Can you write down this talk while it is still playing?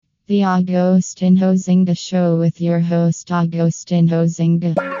The Agostinho Zinga Show with your host Agostinho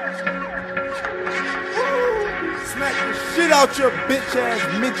Zinga. Smack the shit out your bitch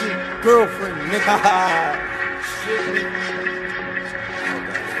ass midget girlfriend, nigga.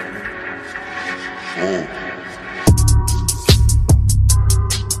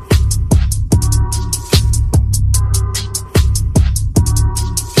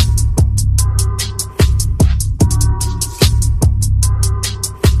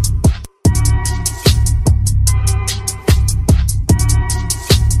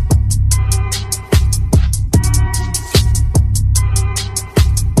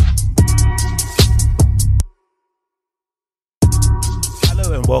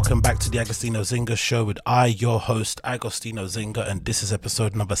 Welcome back to the Agostinho Zinga Show with your host, Agostinho Zinga, and this is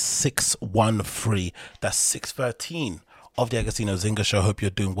episode number 613. That's 613 of the Agostinho Zinga Show. I hope you're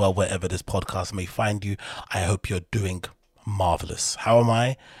doing well wherever this podcast may find you. I hope you're doing marvelous. How am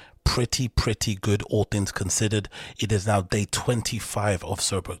I? Pretty good, all things considered. It is now day 25 of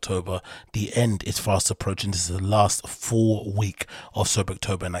Sober October. The end is fast approaching. This is the last full week of Sober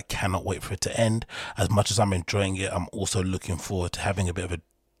October, and I cannot wait for it to end. As much as I'm enjoying it, I'm also looking forward to having a bit of a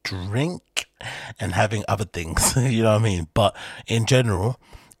drink and having other things, you know what I mean? But in general,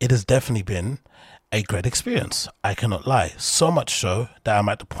 it has definitely been a great experience. I cannot lie. So much so that I'm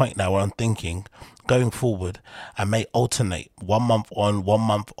at the point now where I'm thinking, going forward, I may alternate 1 month on, 1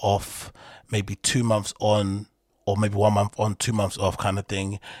 month off, maybe 2 months on, or maybe 1 month on, 2 months off kind of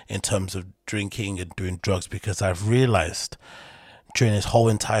thing in terms of drinking and doing drugs, because I've realized during this whole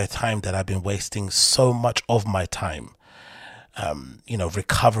entire time that I've been wasting so much of my time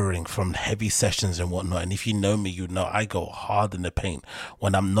recovering from heavy sessions and whatnot. And if you know me, you know I go hard in the paint.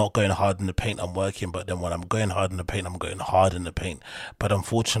 When I'm not going hard in the paint, I'm working, but then when I'm going hard in the paint, I'm going hard in the paint. But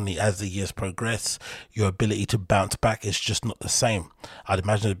unfortunately, as the years progress, your ability to bounce back is just not the same. I'd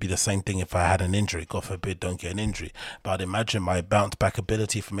imagine it'd be the same thing if I had an injury. God forbid, don't get an injury. But I'd imagine my bounce back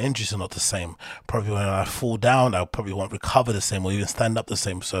ability from injuries are not the same. Probably when I fall down, I probably won't recover the same or even stand up the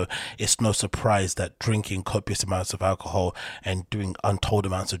same. So it's no surprise that drinking copious amounts of alcohol and doing untold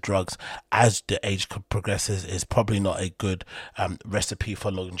amounts of drugs as the age progresses is probably not a good recipe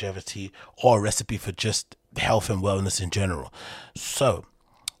for longevity or a recipe for just health and wellness in general. So,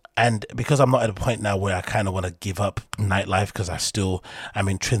 and because I'm not at a point now where I kind of want to give up nightlife, because I'm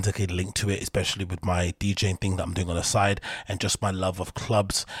intrinsically linked to it, especially with my DJing thing that I'm doing on the side and just my love of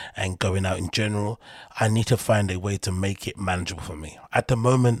clubs and going out in general, I need to find a way to make it manageable for me. At the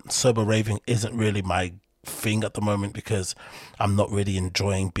moment, sober raving isn't really my thing at the moment because I'm not really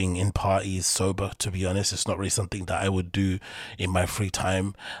enjoying being in parties sober, to be honest. It's not really something that I would do in my free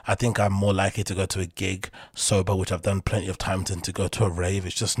time. I think I'm more likely to go to a gig sober, which I've done plenty of times, than to go to a rave.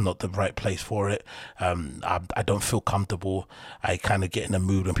 It's just not the right place for it. I don't feel comfortable. I kind of get in a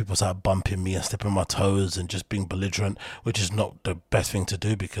mood when people start bumping me and stepping on my toes and just being belligerent, which is not the best thing to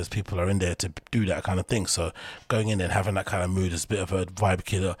do because people are in there to do that kind of thing. So going in and having that kind of mood is a bit of a vibe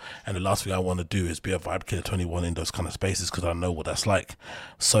killer, and the last thing I want to do is be a vibe killer 21 in those kind of spaces because I know what that's like.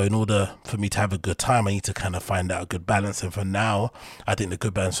 So in order for me to have a good time, I need to kind of find out a good balance. And for now, I think the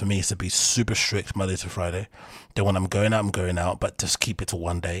good balance for me is to be super strict Monday to Friday. Then when I'm going out, but just keep it to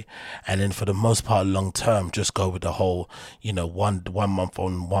 1 day. And then for the most part, long term, just go with the whole, one month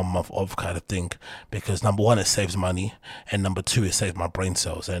on, 1 month off kind of thing. Because number one, it saves money. And number two, it saves my brain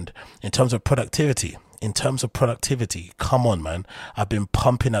cells. And in terms of productivity, come on, man. I've been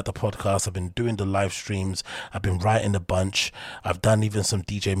pumping out the podcast. I've been doing the live streams. I've been writing a bunch. I've done even some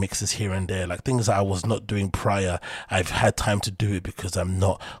DJ mixes here and there, like things that I was not doing prior. I've had time to do it because I'm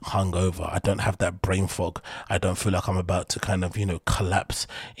not hungover. I don't have that brain fog. I don't feel like I'm about to kind of, collapse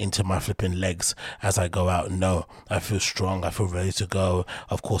into my flipping legs as I go out. No, I feel strong. I feel ready to go.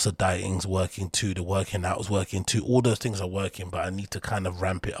 Of course, the dieting's working too. The working out is working too. All those things are working, but I need to kind of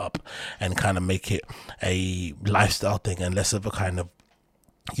ramp it up and kind of make it a lifestyle thing and less of a kind of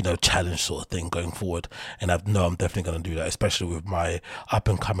challenge sort of thing going forward. And I'm definitely going to do that, especially with my up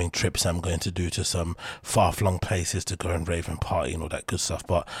and coming trips I'm going to do to some far-flung places to go and rave and party and all that good stuff.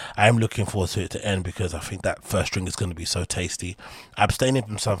 But I am looking forward to it to end because I think that first drink is going to be so tasty. Abstaining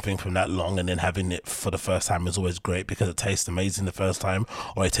from something from that long and then having it for the first time is always great because it tastes amazing the first time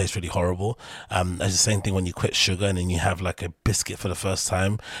or it tastes really horrible. It's the same thing when you quit sugar and then you have like a biscuit for the first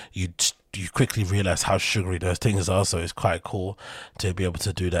time. You quickly realize how sugary those things are, so it's quite cool to be able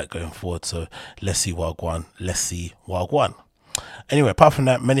to do that going forward. So let's see Wagwan. Anyway, apart from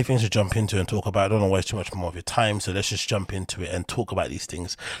that, many things to jump into and talk about. I don't want to waste too much more of your time, so let's just jump into it and talk about these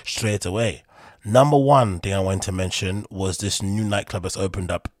things straight away. Number one thing I wanted to mention was this new nightclub that's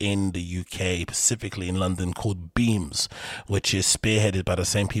opened up in the UK, specifically in London, called Beams, which is spearheaded by the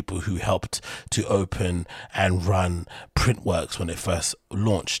same people who helped to open and run Printworks when it first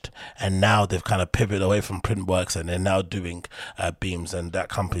launched. And now they've kind of pivoted away from Printworks and they're now doing Beams, and that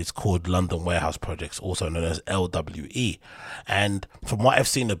company is called London Warehouse Projects, also known as LWE. And from what I've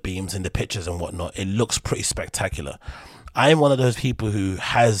seen of Beams in the pictures and whatnot, it looks pretty spectacular. I am one of those people who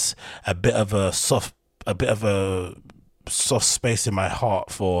has a bit of a soft space in my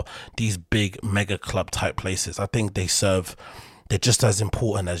heart for these big mega club type places. I think they're just as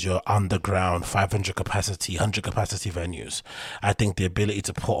important as your underground 500 capacity, 100 capacity venues. I think the ability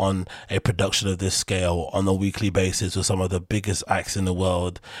to put on a production of this scale on a weekly basis with some of the biggest acts in the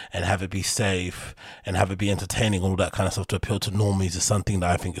world and have it be safe and have it be entertaining, all that kind of stuff to appeal to normies is something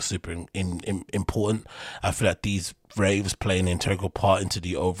that I think is super important. I feel like these raves play an integral part into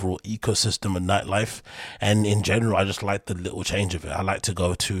the overall ecosystem of nightlife, and in general I just like the little change of it. I like to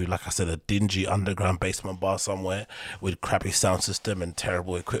go to, like I said, a dingy underground basement bar somewhere with crappy sound system and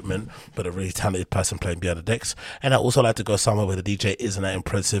terrible equipment, but a really talented person playing behind the decks. And I also like to go somewhere where the DJ isn't that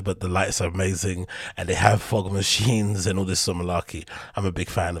impressive but the lights are amazing and they have fog machines and all this sort of malarkey. I'm a big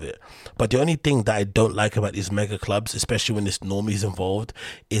fan of it. But the only thing that I don't like about these mega clubs, especially when there's normies involved,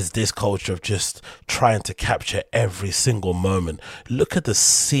 is this culture of just trying to capture every single moment. Look at the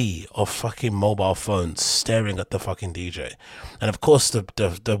sea of fucking mobile phones staring at the fucking DJ. And of course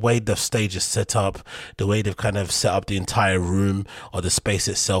the way the stage is set up, the way they've kind of set up the entire room or the space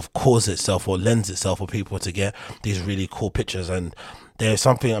itself causes itself or lends itself for people to get these really cool pictures. And there's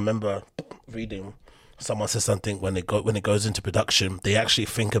something I remember reading, someone says something when it goes into production, they actually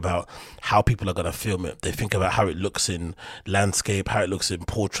think about how people are going to film it. They think about how it looks in landscape, how it looks in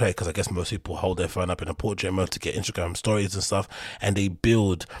portrait, because I guess most people hold their phone up in a portrait mode to get Instagram stories and stuff, and they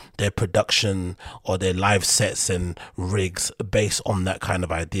build their production or their live sets and rigs based on that kind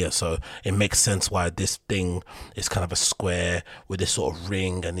of idea. So it makes sense why this thing is kind of a square with this sort of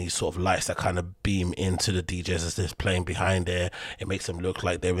ring and these sort of lights that kind of beam into the DJs as they're playing behind there. It makes them look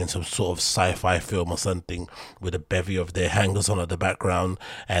like they're in some sort of sci-fi film or something with a bevy of their hangers on at the background,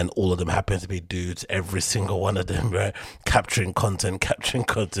 and all of them happen to be dudes, every single one of them, right? Capturing content.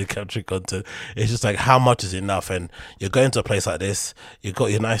 It's just like, how much is enough? And you're going to a place like this, you've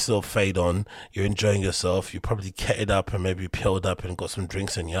got your nice little fade on, you're enjoying yourself, you probably ketted up and maybe peeled up and got some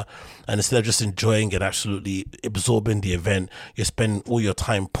drinks in you, and instead of just enjoying and absolutely absorbing the event, you spend all your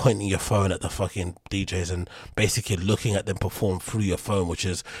time pointing your phone at the fucking DJs and basically looking at them perform through your phone, which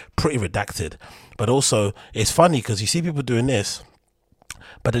is pretty redacted. But also, it's funny because you see people doing this,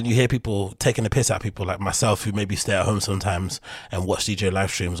 but then you hear people taking the piss out of people like myself who maybe stay at home sometimes and watch DJ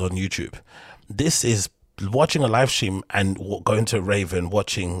live streams on YouTube. This is watching a live stream and going to a rave and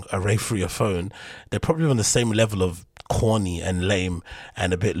watching a rave through your phone. They're probably on the same level of corny and lame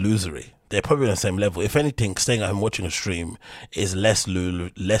and a bit losery. They're probably on the same level. If anything, staying at home watching a stream is less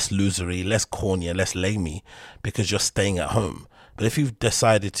losery, less corny and less lamey because you're staying at home. But if you've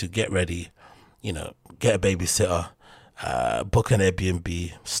decided to get ready, you know, get a babysitter, book an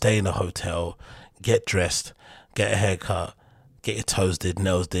Airbnb, stay in a hotel, get dressed, get a haircut, get your toes did,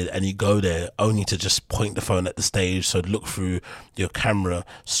 nails did, and you go there only to just point the phone at the stage, so look through your camera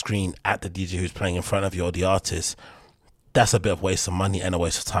screen at the DJ who's playing in front of you or the artist, that's a bit of waste of money and a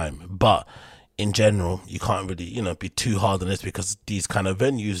waste of time. But in general, you can't really, you know, be too hard on this because these kind of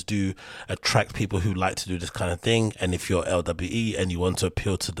venues do attract people who like to do this kind of thing. And if you're LWE and you want to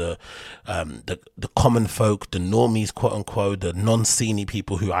appeal to the common folk, the normies, quote unquote, the non-sceney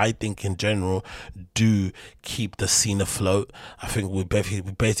people who I think in general do keep the scene afloat. I think we've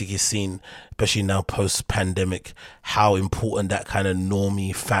basically seen, especially now post-pandemic, how important that kind of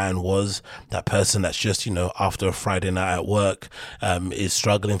normie fan was. That person that's just, you know, after a Friday night at work is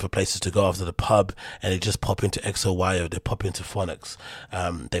struggling for places to go after the pub, and they just pop into XOY, or they pop into Phonics,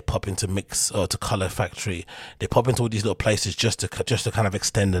 they pop into Mix or to Color Factory, they pop into all these little places just to kind of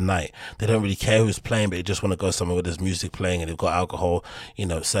extend the night. They don't really care who's playing, but they just want to go somewhere where there's music playing and they've got alcohol, you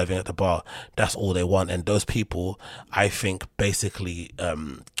know, serving at the bar. That's all they want. And those people, I think, basically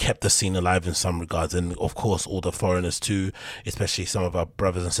kept the scene alive in some regards. And of course all the foreigners too, especially some of our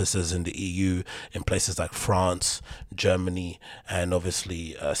brothers and sisters in the EU, in places like France, Germany, and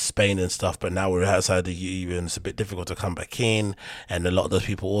obviously Spain and stuff. But but now we're outside the EU and it's a bit difficult to come back in, and a lot of those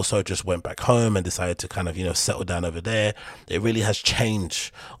people also just went back home and decided to kind of, you know, settle down over there. It really has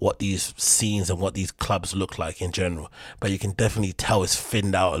changed what these scenes and what these clubs look like in general, but you can definitely tell it's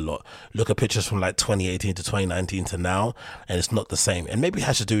thinned out a lot. Look at pictures from like 2018 to 2019 to now, and it's not the same. And maybe it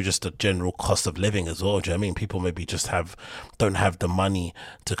has to do with just the general cost of living as well. Do you know what I mean? People maybe just don't have the money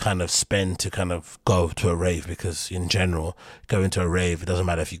to kind of spend to kind of go to a rave, because in general, going to a rave, it doesn't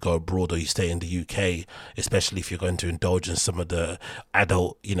matter if you go abroad or you stay in the UK, especially if you're going to indulge in some of the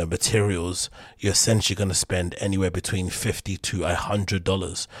adult, you know, materials, you're essentially going to spend anywhere between $50 to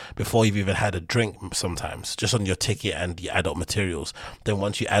 $100 before you've even had a drink, sometimes just on your ticket and the adult materials. Then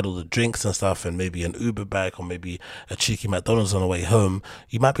once you add all the drinks and stuff and maybe an Uber back or maybe a cheeky McDonald's on the way home,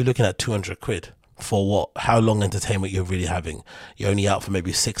 you might be looking at 200 quid. For what? How long entertainment you're really having? You're only out for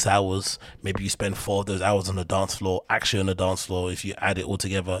maybe 6 hours. Maybe you spend 4 of those hours on the dance floor, actually on the dance floor. If you add it all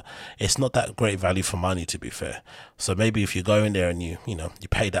together, it's not that great value for money, to be fair. So maybe if you go in there and you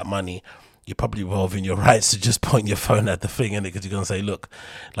pay that money, you're probably well within your rights to just point your phone at the thing, innit? Because you're going to say, look,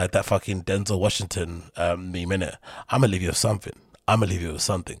 like that fucking Denzel Washington meme, innit? I'm going to leave you with something. I'm going to leave you with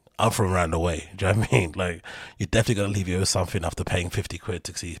something. I'm from around the way. Do you know what I mean? Like, you're definitely going to leave you with something after paying 50 quid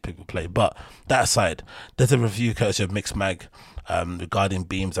to see people play. But that aside, there's a review courtesy of Mixed Mag regarding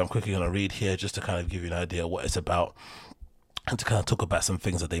beams. I'm quickly going to read here just to kind of give you an idea of what it's about, and to kind of talk about some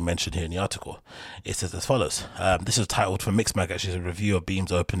things that they mentioned here in the article. It says as follows. This is titled from Mixed Mag, actually, a review of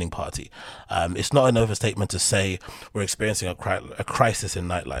Beam's opening party. It's not an overstatement to say we're experiencing a crisis in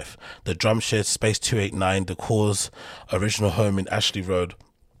nightlife. The Drum Shed, Space 289, The Cause, original home in Ashley Road,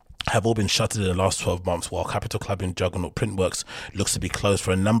 have all been shuttered in the last 12 months, while Capital Club in Juggernaut Printworks looks to be closed for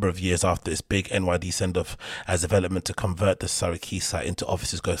a number of years after its big NYD send-off as development to convert the Surrey Quay site into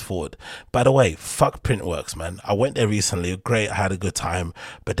offices goes forward. By the way, fuck Printworks, man. I went there recently, great, I had a good time,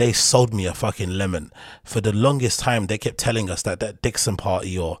 but they sold me a fucking lemon. For the longest time, they kept telling us that Dixon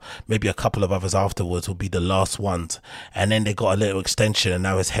party or maybe a couple of others afterwards will be the last ones, and then they got a little extension and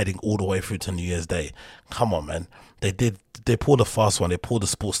now it's heading all the way through to New Year's Day. Come on, man. They pulled a fast one. They pulled the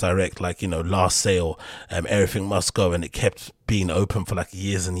Sports Direct, like, you know, last sale, everything must go, and it kept being open for like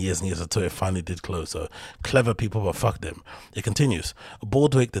years and years and years until it finally did close. So clever people, but fuck them. It continues.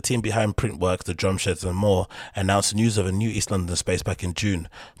 Baldwick, the team behind Printworks, the Drum Sheds and more, announced news of a new East London space back in June,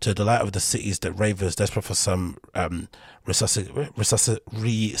 to the delight of the cities that ravers desperate for some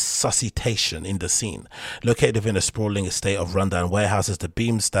resuscitation in the scene. Located within a sprawling estate of rundown warehouses, the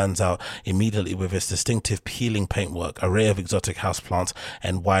Beam stands out immediately with its distinctive peeling paintwork, array of exotic houseplants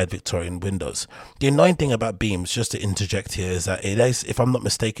and wide Victorian windows. The annoying thing about Beams, just to interject here, is that it is, if I'm not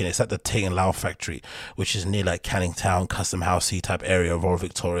mistaken, it's at the Tate and Lau factory, which is near like Canning Town, Custom Housey type area of Royal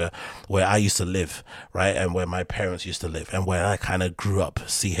Victoria, where I used to live, right, and where my parents used to live, and where I kind of grew up.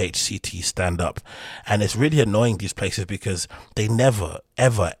 CHCT, stand up. And it's really annoying, these places, because they never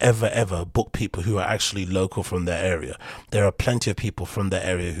ever book people who are actually local from their area. There are plenty of people from their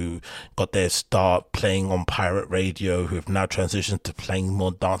area who got their start playing on pirate radio, who have now transitioned to playing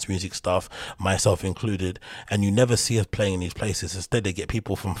more dance music stuff, myself included, and you never see us playing in these places. Instead, they get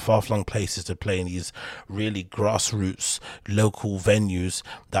people from far-flung places to play in these really grassroots local venues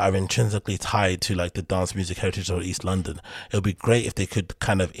that are intrinsically tied to like the dance music heritage of East London. It would be great if they could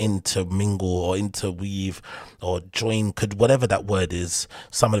kind of intermingle or interweave or join, whatever that word is,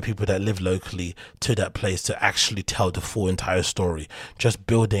 some of the people that live locally to that place to actually tell the full entire story. Just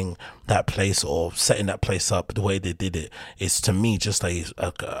building that place or setting that place up the way they did it is, to me, just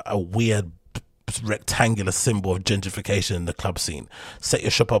a weird rectangular symbol of gentrification in the club scene. Set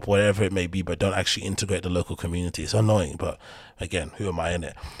your shop up wherever it may be, but don't actually integrate the local community. It's annoying, but again, who am I in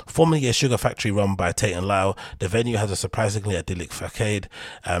it? Formerly a sugar factory run by Tate and Lau, the venue has a surprisingly idyllic facade.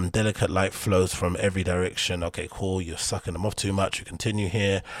 Delicate light flows from every direction. Okay, cool, you're sucking them off too much. We continue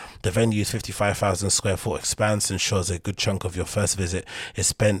here. The venue's 55,000 square foot expanse ensures a good chunk of your first visit is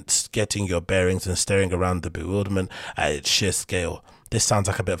spent getting your bearings and staring around the bewilderment at its sheer scale. This sounds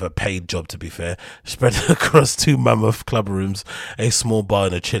like a bit of a paid job, to be fair. Spread across 2 mammoth club rooms, a small bar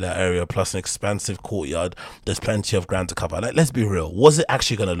in a chill out area, plus an expansive courtyard. There's plenty of ground to cover. Like, let's be real. What's it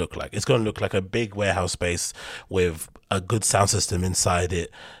actually going to look like? It's going to look like a big warehouse space with a good sound system inside it,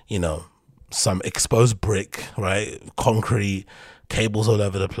 you know, some exposed brick, right? Concrete, cables all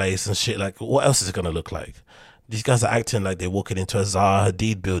over the place and shit. Like, what else is it going to look like? These guys are acting like they're walking into a Zaha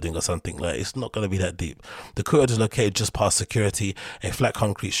Hadid building or something. Like, it's not going to be that deep. The courtyard is located just past security, a flat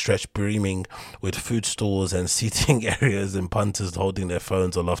concrete stretch brimming with food stores and seating areas and punters holding their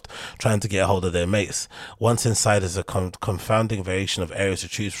phones aloft, trying to get a hold of their mates. Once inside is a confounding variation of areas to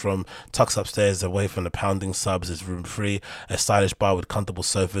choose from. Tucks upstairs, away from the pounding subs, is room 3, a stylish bar with comfortable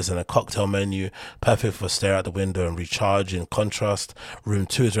sofas and a cocktail menu, perfect for stare out the window and recharge. In contrast, room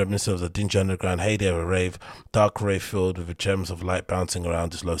 2 is reminiscent of the dingy underground heyday of a rave, dark grey filled with gems of light bouncing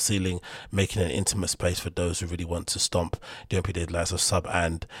around its low ceiling, making an intimate space for those who really want to stomp the unpredicted lights of Sub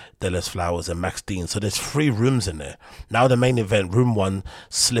and Delos Flowers and Max Dean. So there's 3 rooms in there. Now the main event, room 1,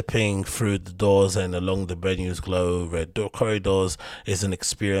 slipping through the doors and along the venue's glow red corridors, is an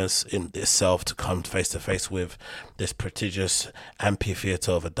experience in itself to come face to face with this prodigious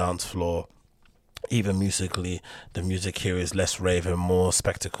amphitheater of a dance floor. Even musically, the music here is less rave and more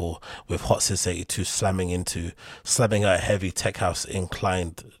spectacle, with Hot Sis 82 slamming out a heavy tech house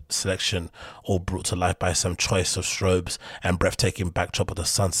inclined selection, all brought to life by some choice of strobes and breathtaking backdrop of the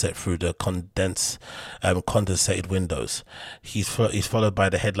sunset through the condensated windows. He's followed by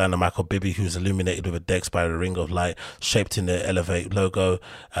the headliner Michael Bibby, who's illuminated with a deck by a ring of light shaped in the Elevate logo,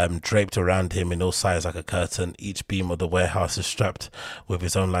 draped around him in all sides like a curtain. Each beam of the warehouse is strapped with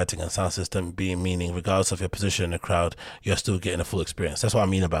its own lighting and sound system, meaning regardless of your position in the crowd, you're still getting a full experience. That's what I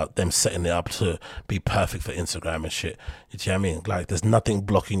mean about them setting it up to be perfect for Instagram and shit. You know what I mean? Like, there's nothing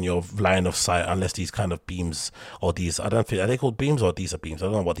blocking your line of sight unless these kind of beams, or these, I don't think, are they called beams or these are beams? I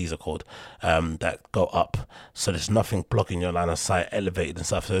don't know what these are called, that go up. So there's nothing blocking your line of sight, elevated and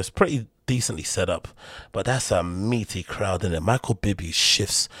stuff. So it's pretty decently set up. But that's a meaty crowd in it. Michael Bibby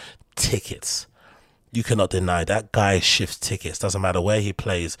shifts tickets. You cannot deny that guy shifts tickets. Doesn't matter where he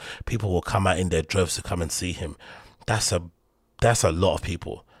plays, people will come out in their droves to come and see him. That's a lot of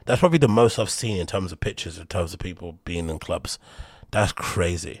people. That's probably the most I've seen in terms of pictures, in terms of people being in clubs. That's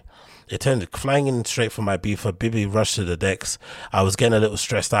crazy. It turned flying in straight from my beefer. Bibby rushed to the decks. I was getting a little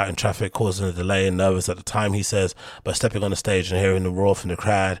stressed out in traffic, causing a delay and nervous at the time, he says, but stepping on the stage and hearing the roar from the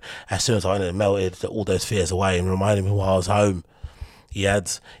crowd, as soon as I went, it melted all those fears away and reminded me while I was home. He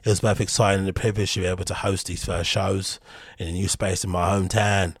adds, it was both exciting and a privilege to be able to host these first shows in a new space in my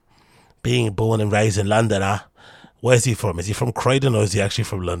hometown. Being born and raised in London, where's he from? Is he from Croydon or is he actually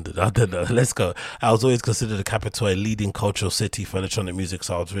from London? I don't know. Let's go. I was always considered the capital a leading cultural city for electronic music,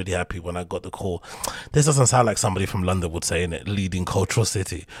 so I was really happy when I got the call. This doesn't sound like somebody from London would say, innit? Leading cultural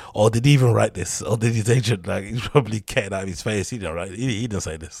city. Or did he even write this? Or did his agent, like, he's probably getting out of his face. He didn't write it. He didn't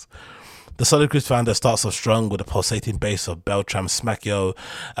say this. The Solid Cruise founder starts off strong with a pulsating bass of Beltram Smack Yo,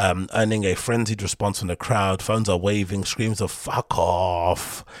 earning a frenzied response from the crowd. Phones are waving, screams of fuck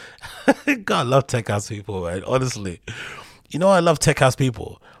off. God, I love tech house people, man. Honestly. You know, I love tech house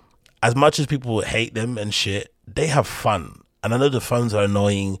people. As much as people hate them and shit, they have fun. And I know the phones are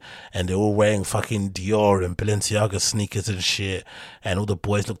annoying and they're all wearing fucking Dior and Balenciaga sneakers and shit, and all the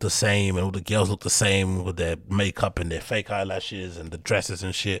boys look the same and all the girls look the same with their makeup and their fake eyelashes and the dresses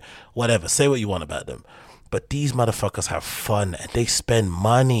and shit. Whatever, say what you want about them. But these motherfuckers have fun and they spend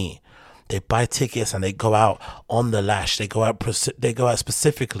money. They buy tickets and they go out on the lash. They go out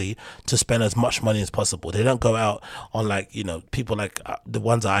specifically to spend as much money as possible. They don't go out on, like, you know, people like the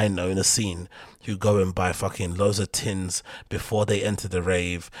ones I know in the scene who go and buy fucking loads of tins before they enter the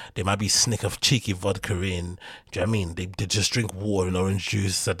rave. They might be snick of cheeky vodka in. Do you know what I mean? They just drink water and orange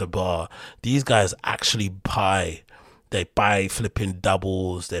juice at the bar. These guys actually buy. They buy flipping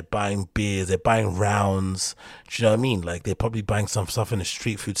doubles, they're buying beers, they're buying rounds. Do you know what I mean? Like, they're probably buying some stuff in the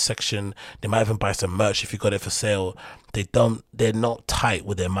street food section. They might even buy some merch if you got it for sale. They're not tight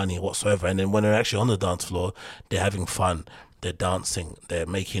with their money whatsoever. And then when they're actually on the dance floor, they're having fun. They're dancing, they're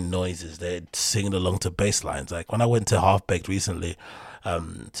making noises, they're singing along to bass lines. Like, when I went to Half Baked recently,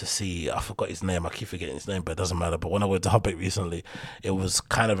 to see, I forgot his name, I keep forgetting his name, but it doesn't matter. But when I went to Half Baked recently, it was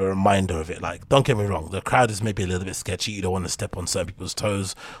kind of a reminder of it. Like, don't get me wrong, the crowd is maybe a little bit sketchy. You don't want to step on certain people's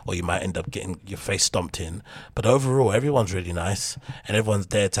toes, or you might end up getting your face stomped in. But overall, everyone's really nice, and everyone's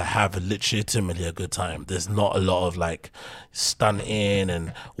there to have legitimately a good time. There's not a lot of, like, stunting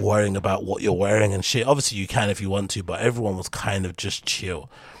and worrying about what you're wearing and shit. Obviously, you can if you want to, but everyone was kind of just chill.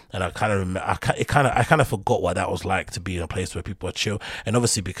 And I kind of forgot what that was like to be in a place where people are chill. And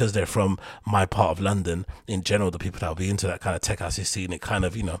obviously, because they're from my part of London, in general, the people that will be into that kind of tech house scene, it kind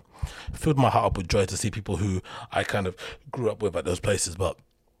of, you know, filled my heart up with joy to see people who I kind of grew up with at those places. But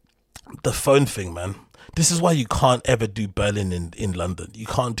the phone thing, man. This is why you can't ever do Berlin in London. You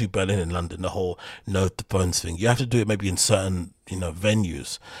can't do Berlin in London, the whole no phones thing. You have to do it maybe in certain,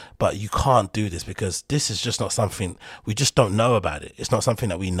 venues, but you can't do this because this is just not something, we just don't know about it. It's not something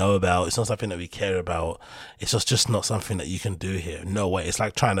that we know about. It's not something that we care about. It's just not something that you can do here. No way. It's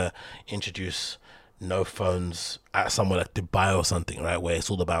like trying to introduce no phones at somewhere like Dubai or something, right, where it's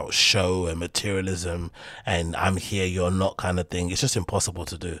all about show and materialism and I'm here, you're not kind of thing. It's just impossible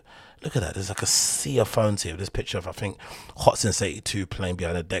to do. Look at that. There's like a sea of phones here. This picture of, I think, Hot Since 82 playing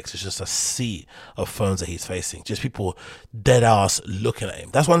behind the decks. It's just a sea of phones that he's facing. Just people dead ass looking at him.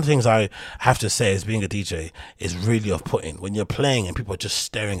 That's one of the things I have to say as being a DJ is really off-putting. When you're playing and people are just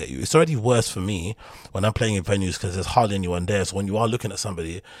staring at you. It's already worse for me when I'm playing in venues because there's hardly anyone there. So when you are looking at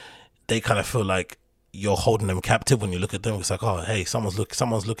somebody, they kind of feel like you're holding them captive when you look at them. It's like, oh, hey, someone's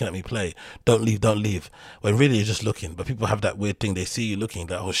looking at me play. Don't leave. When really you're just looking. But people have that weird thing. They see you looking,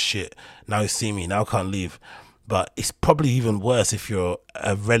 like, oh shit, now you see me, now I can't leave. But it's probably even worse if you're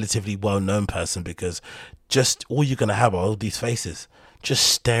a relatively well-known person because just all you're going to have are all these faces just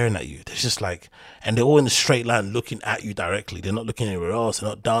staring at you. They're just like, and they're all in a straight line looking at you directly. They're not looking anywhere else. They're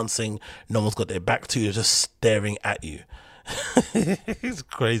not dancing. No one's got their back to you. They're just staring at you. It's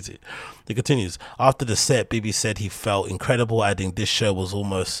crazy. It continues. After the set, BB said he felt incredible, adding this show was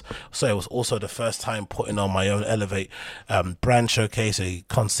also the first time putting on my own Elevate brand showcase, a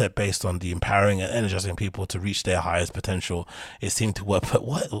concept based on the empowering and energizing people to reach their highest potential. It seemed to work. But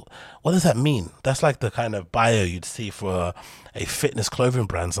what does that mean? That's like the kind of bio you'd see for a fitness clothing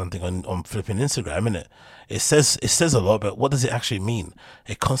brand, something on flipping Instagram, isn't it? It says a lot, but what does it actually mean?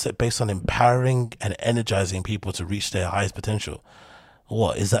 A concept based on empowering and energizing people to reach their highest potential.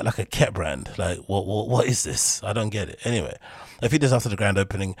 What is that, like a cat brand? Like what is this? I don't get it. Anyway, a few days after the grand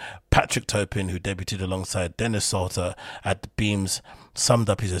opening, Patrick Topin, who debuted alongside Dennis Salter at the Beams, summed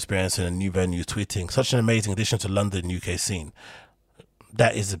up his experience in a new venue, tweeting, "Such an amazing addition to London UK scene."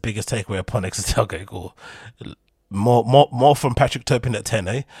 That is the biggest takeaway upon exiting. Okay, cool. More from Patrick Topin at 10,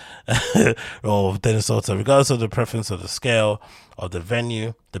 eh? Or Dennis Salter. Regardless of the preference of the scale of the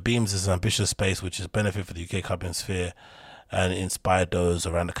venue, the Beams is an ambitious space which is benefit for the UK clubbing sphere and inspired those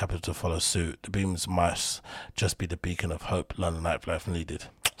around the capital to follow suit. The Beams must just be the beacon of hope London nightlife needed.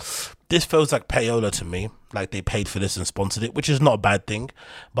 This feels like payola to me, like they paid for this and sponsored it, which is not a bad thing,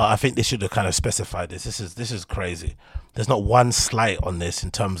 but I think they should have kind of specified this. This is crazy. There's not one slight on this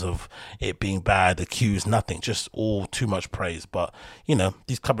in terms of it being bad, accused, nothing, just all too much praise. But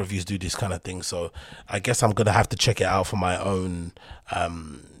these club reviews do this kind of thing, so I guess I'm gonna have to check it out for my own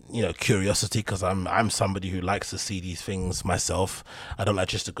curiosity, because I'm somebody who likes to see these things myself. I don't like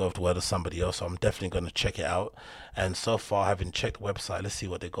just to go off the word of somebody else, so I'm definitely going to check it out. And so far, having checked the website, let's see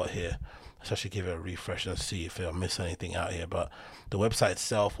what they got here. Let's actually give it a refresh and see if I miss anything out here. But the website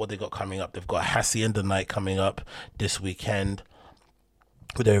itself, what they got coming up, they've got a Hacienda night coming up this weekend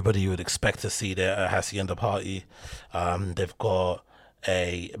with everybody you would expect to see there at a Hacienda party. They've got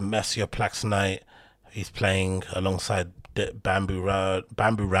a Messier Plax night. He's playing alongside Bambi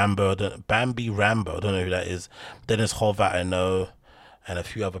Rambo. I don't know who that is. Dennis Horvat I know, and a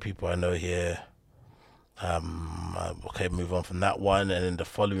few other people I know here. Okay, move on from that one. And then the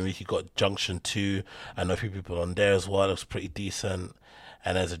following week you got Junction 2. I know a few people on there as well. It was pretty decent.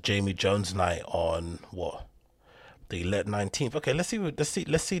 And there's a Jamie Jones night on the 19th. Okay, let's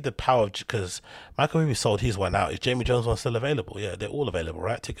see the power of, because Michael Bublé sold his one out. Is Jamie Jones one still available? Yeah, they're all available,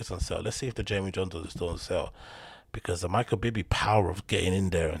 right? Tickets on sale. Let's see if the Jamie Jones one is still on sale, because the Michael Bublé power of getting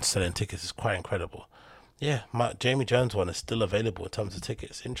in there and selling tickets is quite incredible. Yeah, Jamie Jones one is still available in terms of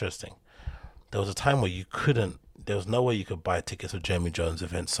tickets. Interesting. There was a time where there was no way you could buy tickets for Jamie Jones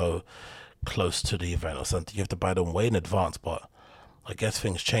event so close to the event or something. You have to buy them way in advance, but I guess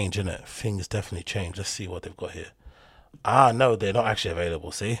things change, innit? Things definitely change. Let's see what they've got here. No, they're not actually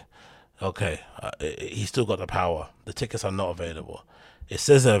available, see? Okay, he's still got the power. The tickets are not available. It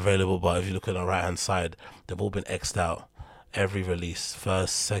says they're available, but if you look at the right-hand side, they've all been X'd out. Every release,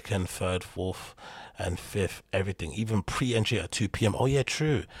 1st, 2nd, 3rd, 4th, and 5th, everything. Even pre-entry at 2 p.m. Oh, yeah,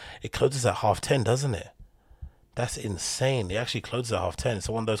 true. It closes at 10:30, doesn't it? That's insane. It actually closes at 10:30. It's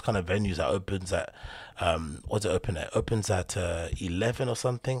one of those kind of venues that opens at, what's it open at? It opens at 11 or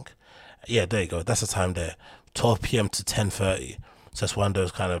something. Yeah, there you go. That's the time there. 12 p.m. to 10:30. So it's one of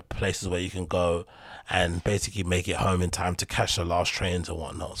those kind of places where you can go and basically make it home in time to catch the last trains and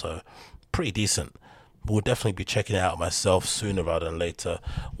whatnot. So pretty decent. We'll definitely be checking it out myself sooner rather than later.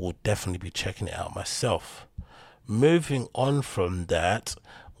 We'll definitely be checking it out myself. Moving on from that,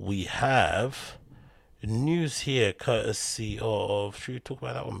 we have news here courtesy of, should we talk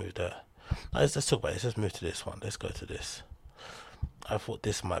about that one? Move there. Let's talk about this. Let's move to this one. Let's go to this. I thought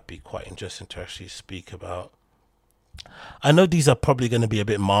this might be quite interesting to actually speak about. I know these are probably going to be a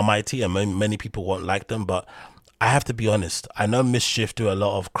bit marmitey and many people won't like them, but I have to be honest. I know MSCHF do a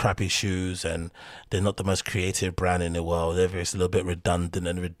lot of crappy shoes and they're not the most creative brand in the world. They're a little bit redundant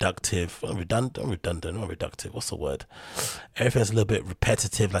and reductive. Not reductive. What's the word? Everything's a little bit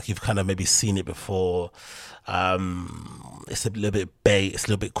repetitive, like you've kind of maybe seen it before. It's a little bit bait, it's a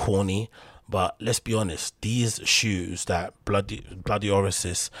little bit corny. But let's be honest, these shoes that Bloody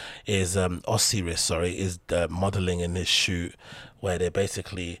Osiris is modeling in this shoe, where they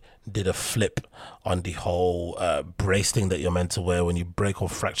basically did a flip on the whole brace thing that you're meant to wear when you break or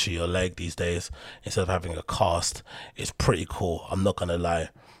fracture your leg these days, instead of having a cast. It's pretty cool. I'm not gonna lie.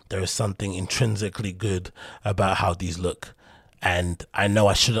 There is something intrinsically good about how these look, and I know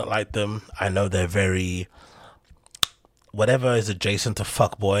I shouldn't like them. I know they're very, whatever is adjacent to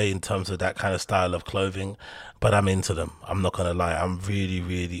fuckboy in terms of that kind of style of clothing, but I'm into them. I'm not gonna lie. I'm really,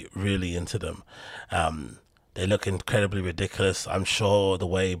 really, really into them. They look incredibly ridiculous. I'm sure the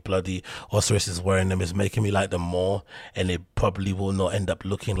way Bloody Osiris is wearing them is making me like them more, and it probably will not end up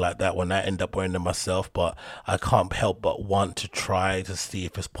looking like that when I end up wearing them myself, but I can't help but want to try to see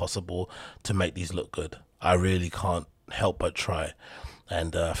if it's possible to make these look good. I really can't help but try.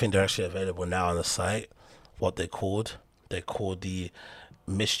 And I think they're actually available now on the site. What they're called the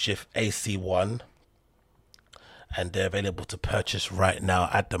MSCHF AC-1, and they're available to purchase right now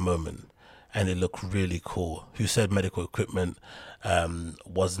at the moment, and they look really cool. Who said medical equipment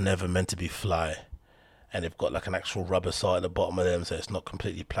was never meant to be fly? And they've got like an actual rubber sole at the bottom of them, so it's not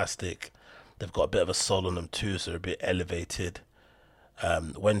completely plastic. They've got a bit of a sole on them too, so they're a bit elevated.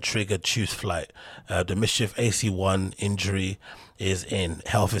 When triggered, choose flight. The MSCHF AC-1 injury is in,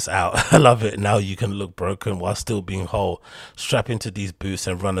 health is out. I love it. Now you can look broken while still being whole. Strap into these boots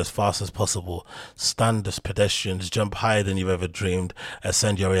and run as fast as possible. Stand as pedestrians, jump higher than you've ever dreamed.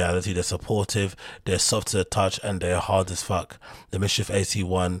 Ascend your reality. They're supportive, they're soft to the touch, and they're hard as fuck. The MSCHF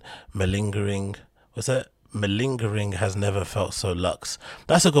AC-1 malingering has never felt so luxe.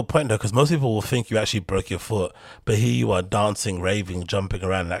 That's a good point though, because most people will think you actually broke your foot, but here you are dancing, raving, jumping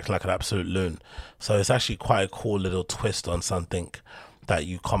around and acting like an absolute loon. So it's actually quite a cool little twist on something that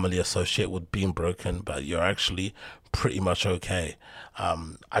you commonly associate with being broken, but you're actually pretty much okay.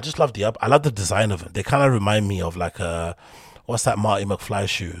 I just love I love the design of it. They kind of remind me of like what's that Marty McFly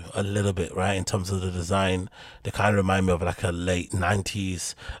shoe a little bit, right? In terms of the design, they kind of remind me of like a late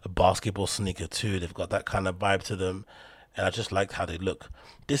 90s basketball sneaker too. They've got that kind of vibe to them, and I just liked how they look.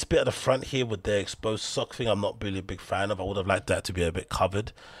 This bit at the front here with their exposed sock thing, I'm not really a big fan of. I would have liked that to be a bit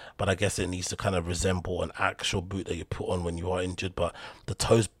covered, but I guess it needs to kind of resemble an actual boot that you put on when you are injured. But the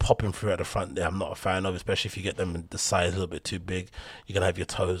toes popping through at the front there, I'm not a fan of, especially if you get them in the size a little bit too big. You're gonna have your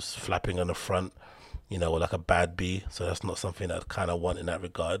toes flapping on the front, you know, like a bad B. So that's not something that I kind of want in that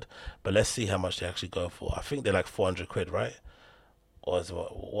regard. But let's see how much they actually go for. I think they're like 400 quid, right? Or is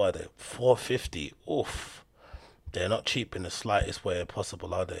what are they? 450. Oof. They're not cheap in the slightest way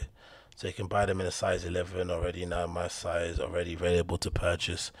possible, are they? So you can buy them in a size 11 already now. My size already available to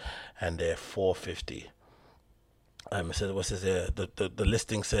purchase, and they're 450. It says, what says here? The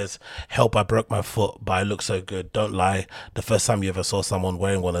listing says, help, I broke my foot, but I look so good. Don't lie. The first time you ever saw someone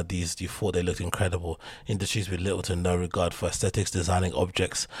wearing one of these, you thought they looked incredible. Industries with little to no regard for aesthetics, designing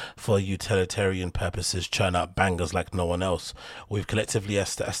objects for utilitarian purposes, churn out bangers like no one else. We've collectively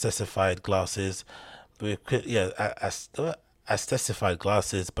aesthetified glasses. Aesthetified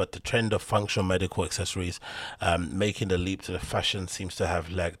glasses, but the trend of functional medical accessories making the leap to the fashion seems to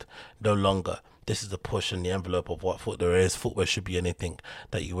have lagged. No longer. This is the push in the envelope of what footwear is. Footwear should be anything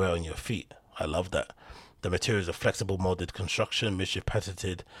that you wear on your feet. I love that. The material is a flexible molded construction, MSCHF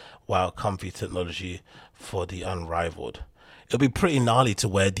patented, while comfy technology for the unrivaled. It'll be pretty gnarly to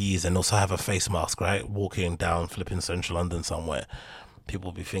wear these and also have a face mask, right? Walking down flipping central London somewhere.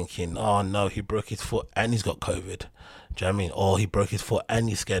 People will be thinking, oh no, he broke his foot and he's got COVID. Do you know what I mean? Or he broke his foot and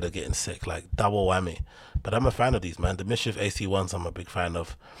he's scared of getting sick. Like, double whammy. But I'm a fan of these, man. The MSCHF AC-1s I'm a big fan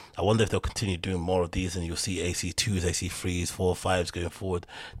of. I wonder if they'll continue doing more of these and you'll see AC-2s, AC-3s, 4, 5s going forward.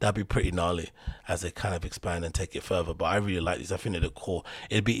 That'd be pretty gnarly as they kind of expand and take it further. But I really like these. I think they look cool.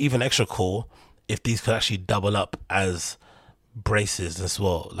 It'd be even extra cool if these could actually double up as braces as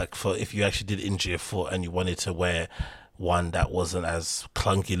well. Like, for if you actually did injure your foot and you wanted to wear one that wasn't as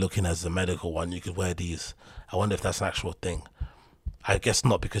clunky looking as the medical one, you could wear these. I wonder if that's an actual thing. I guess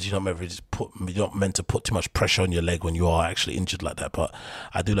not, because you're not meant to put too much pressure on your leg when you are actually injured like that. But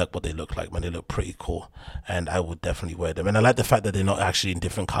I do like what they look like, man. They look pretty cool, and I would definitely wear them. And I like the fact that they're not actually in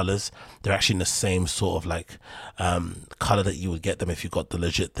different colors. They're actually in the same sort of like color that you would get them if you got the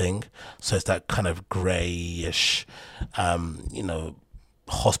legit thing. So it's that kind of grayish,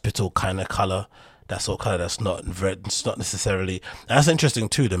 hospital kind of color. That sort of color that's not very, it's not necessarily, and that's interesting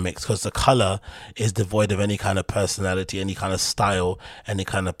too, the mix, because the color is devoid of any kind of personality, any kind of style, any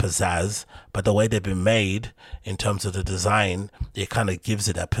kind of pizzazz, but the way they've been made in terms of the design, it kind of gives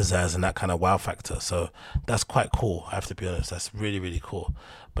it that pizzazz and that kind of wow factor. So that's quite cool, I have to be honest. That's really, really cool.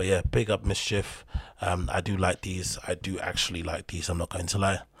 But yeah, big up MSCHF. I do like these. I do actually like these, I'm not going to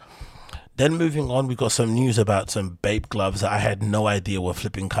lie. Then moving on, we got some news about some BAPE gloves that I had no idea were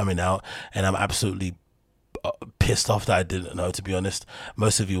flipping coming out, and I'm absolutely pissed off that I didn't know, to be honest.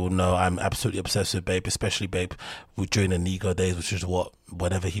 Most of you will know I'm absolutely obsessed with BAPE, especially BAPE during the Nego days, which is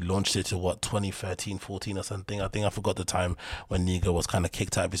whenever he launched it to 2013, 14 or something. I think I forgot the time when Nego was kind of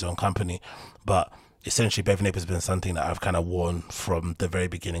kicked out of his own company, but essentially BAPE has been something that I've kind of worn from the very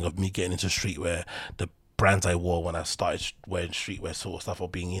beginning of me getting into streetwear. The brands I wore when I started wearing streetwear sort of stuff or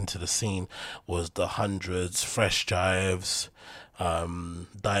being into the scene was the Hundreds, Fresh Jives,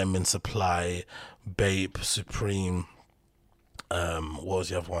 Diamond Supply, BAPE, Supreme. What was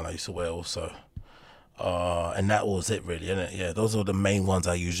the other one I used to wear also? And that was it really, innit? Yeah, those are the main ones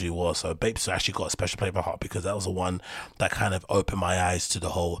I usually wore. So BAPE's actually got a special place in my heart, because that was the one that kind of opened my eyes to the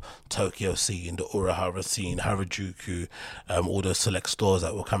whole Tokyo scene, the Urahara scene, Harajuku, all those select stores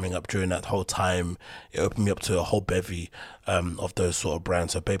that were coming up during that whole time. It opened me up to a whole bevy of those sort of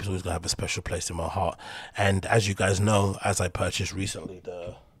brands. So BAPE's always gonna have a special place in my heart. And as you guys know, as I purchased recently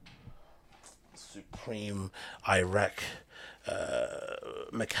the Supreme Iraq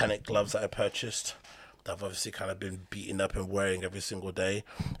mechanic gloves that I purchased, that I've obviously kind of been beating up and wearing every single day,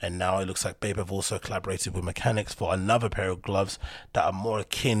 and now it looks like BAPE have also collaborated with Mechanix for another pair of gloves that are more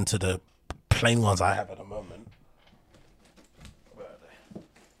akin to the plain ones I have at the moment. Where are they?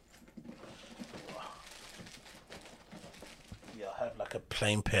 Yeah, I have like a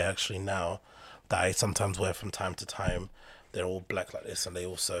plain pair actually now that I sometimes wear from time to time. They're all black like this, and they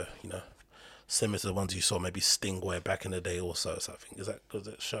also, similar to the ones you saw maybe Sting wear back in the day also. So I think, is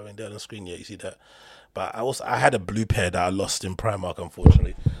it showing there on the screen? Yeah, you see that. But I had a blue pair that I lost in Primark,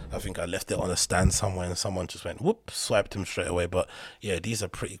 unfortunately. I think I left it on a stand somewhere, and someone just went whoop, swiped him straight away. But yeah, these are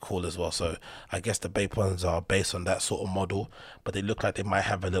pretty cool as well. So I guess the BAPE ones are based on that sort of model, but they look like they might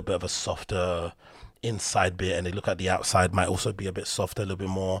have a little bit of a softer inside bit, and they look like the outside might also be a bit softer, a little bit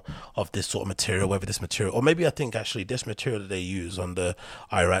more of this sort of material, whether this material, or maybe I think actually this material that they use on the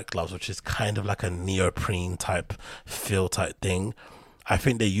Iraq gloves, which is kind of like a neoprene type feel type thing. I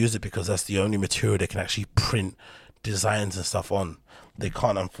think they use it because that's the only material they can actually print designs and stuff on. They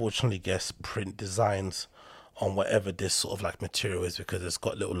can't, unfortunately, print designs on whatever this sort of like material is, because it's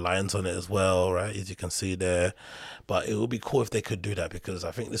got little lines on it as well, right, as you can see there. But it would be cool if they could do that, because I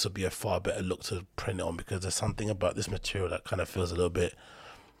think this would be a far better look to print it on, because there's something about this material that kind of feels a little bit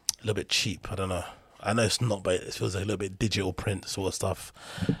cheap. I don't know, I know it's not, but it feels like a little bit digital print sort of stuff.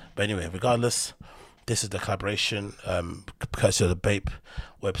 But anyway, regardless, this is the collaboration, courtesy of the BAPE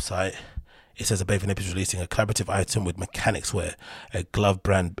website. It says that BAPE is releasing a collaborative item with Mechanix Wear, a glove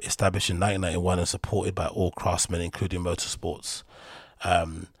brand established in 1991 and supported by all craftsmen, including motorsports.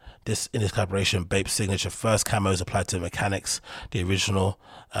 In this collaboration, BAPE's signature first camo is applied to Mechanix, the original,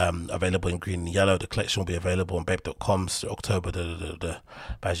 available in green and yellow. The collection will be available on BAPE.com through October. But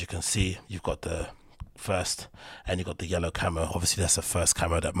as you can see, you've got the first and you got the yellow camo. Obviously that's the first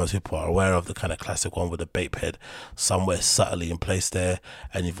camo that most people are aware of, the kind of classic one with the BAPE head somewhere subtly in place there,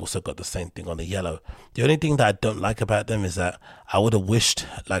 and you've also got the same thing on the yellow. The only thing that I don't like about them is that I would have wished,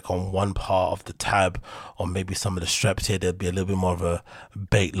 like on one part of the tab or maybe some of the straps here, there'd be a little bit more of a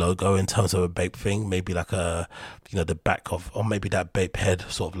BAPE logo in terms of a BAPE thing, maybe like a, the back of, or maybe that BAPE head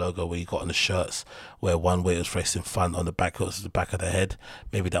sort of logo where you got on the shirts, where one way it was facing front, on the back it was the back of the head.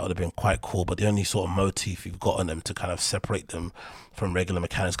 Maybe that would have been quite cool. But the only sort of motif you've got on them to kind of separate them from regular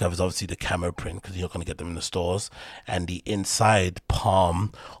Mechanix gloves is obviously the camo print, because you're not going to get them in the stores, and the inside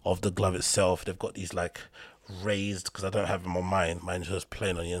palm of the glove itself. They've got these like raised, because I don't have them on mine's just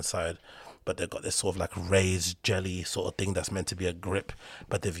plain on the inside, but they've got this sort of like raised jelly sort of thing that's meant to be a grip,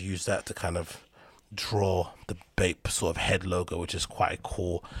 but they've used that to kind of draw the BAPE sort of head logo, which is quite a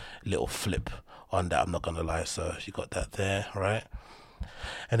cool little flip on that, I'm not gonna lie. So you got that there, right?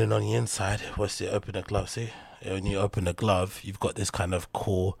 And then on the inside, what's it, open the glove, see, when you open the glove, you've got this kind of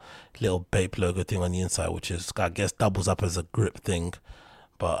cool little BAPE logo thing on the inside, which is, I guess, doubles up as a grip thing.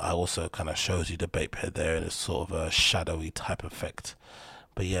 but I also kind of shows you the BAPE head there, and it's sort of a shadowy type effect.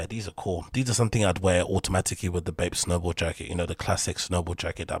 But yeah, these are cool. These are something I'd wear automatically with the BAPE snowboard jacket, you know, the classic snowboard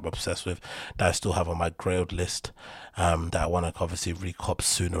jacket that I'm obsessed with, that I still have on my grailed list, that I want to obviously recop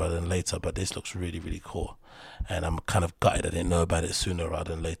sooner rather than later. But this looks really, really cool, and I'm kind of gutted I didn't know about it sooner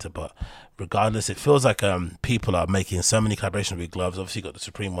rather than later. But regardless, it feels like people are making so many collaborations with gloves. Obviously you got the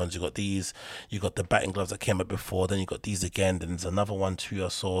Supreme ones, you got these, you got the batting gloves that came up before, then you got these again, then there's another one too I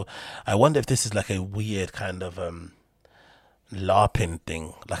saw. I wonder if this is like a weird kind of LARPing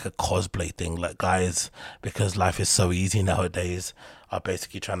thing, like a cosplay thing, like guys, because life is so easy nowadays, are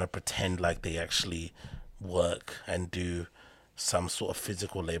basically trying to pretend like they actually work and do some sort of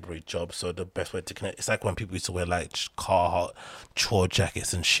physical labory job. So the best way to connect, it's like when people used to wear like Carhartt chore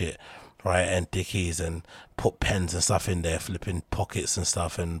jackets and shit, right, and Dickies, and put pens and stuff in there, flipping pockets and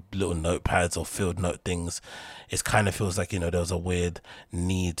stuff, and little notepads or field note things. It kind of feels like, you know, there was a weird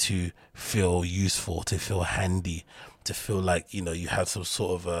need to feel useful, to feel handy, to feel like, you know, you had some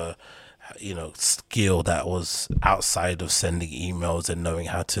sort of a, you know, skill that was outside of sending emails and knowing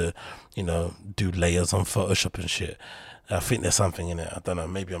how to, you know, do layers on Photoshop and shit. I think there's something in it. I don't know.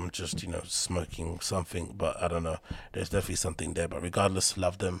 Maybe I'm just, you know, smoking something, but I don't know. There's definitely something there. But regardless,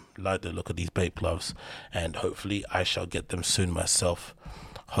 love them. Like the look of these BAPE gloves, and hopefully I shall get them soon myself.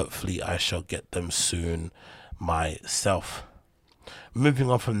 Hopefully I shall get them soon myself.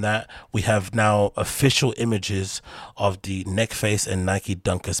 Moving on from that, we have now official images of the neck face and Nike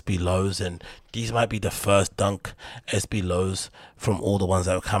Dunk SB lows, and these might be the first Dunk SB lows from all the ones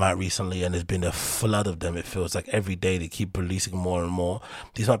that have come out recently, and there's been a flood of them. It feels like every day they keep releasing more and more.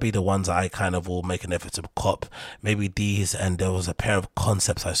 These might be the ones that I kind of will make an effort to cop. Maybe these, and there was a pair of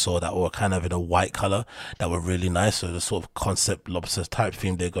concepts I saw that were kind of in a white color that were really nice, so the sort of concept lobster type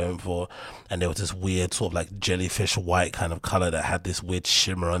theme they're going for, and there was this weird sort of like jellyfish white kind of color that had this weird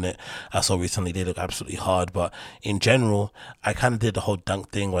shimmer on it. I saw recently, they look absolutely hard. But in general, I kind of did the whole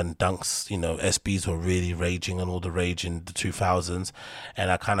Dunk thing when Dunks, you know, SBs were really raging and all the rage in the 2000s, and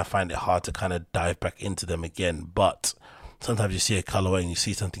I kind of find it hard to kind of dive back into them again. But sometimes you see a colorway and you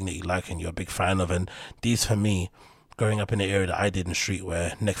see something that you like and you're a big fan of, and these for me, growing up in the area that I did in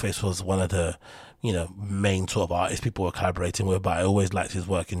streetwear, Neckface was one of the, you know, main sort of artists people were collaborating with, but I always liked his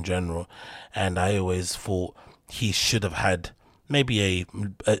work in general, and I always thought he should have had maybe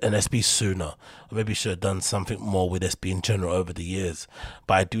an SB sooner, or maybe should have done something more with SB in general over the years.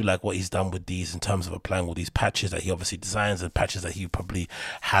 But I do like what he's done with these in terms of applying all these patches that he obviously designs, and patches that he probably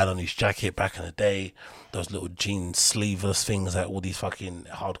had on his jacket back in the day, those little jean sleeveless things that all these fucking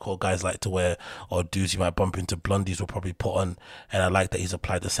hardcore guys like to wear, or dudes you might bump into, blondies will probably put on. And I like that he's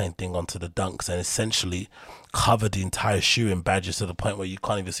applied the same thing onto the Dunks and essentially covered the entire shoe in badges to the point where you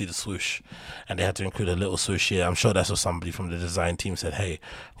can't even see the swoosh, and they had to include a little swoosh here. I'm sure that's what somebody from the design team said, hey,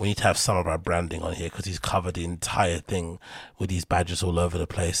 we need to have some of our branding on here, because he's covered the entire thing with these badges all over the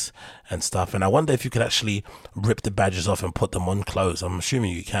place and stuff. And I wonder if you could actually rip the badges off and put them on clothes. I'm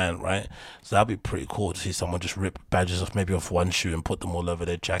assuming you can, right? So that'd be pretty cool to see someone just rip badges off, maybe off one shoe, and put them all over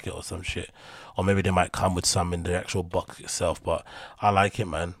their jacket or some shit. Or maybe they might come with some in the actual box itself. But I like it,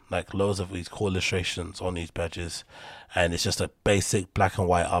 man. Like loads of these cool illustrations on these badges, and it's just a basic black and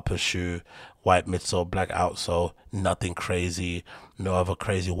white upper shoe, white midsole, black outsole, nothing crazy, no other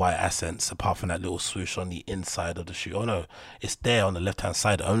crazy white accents apart from that little swoosh on the inside of the shoe. Oh no, it's there on the left hand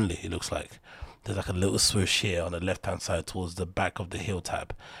side only, it looks like. There's like a little swoosh here on the left hand side towards the back of the heel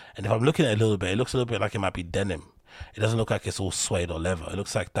tab, and if I'm looking at it a little bit, it looks a little bit like it might be denim. It doesn't look like it's all suede or leather. It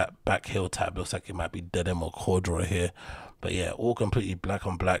looks like that back heel tab looks like it might be denim or corduroy here. But yeah, all completely black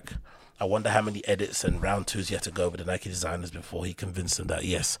on black. I wonder how many edits and round twos he had to go with the Nike designers before he convinced them that,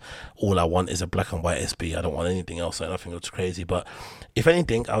 yes, all I want is a black and white SB. I don't want anything else. Nothing looks crazy. But if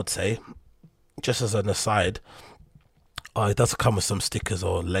anything, I would say, just as an aside, it does come with some stickers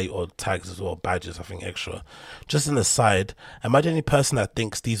or tags as well, badges, I think, extra. Just an aside, imagine any person that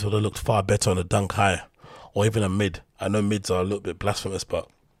thinks these would have looked far better on a Dunk High or even a mid. I know mids are a little bit blasphemous, but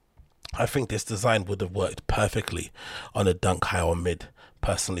I think this design would have worked perfectly on a Dunk High or mid,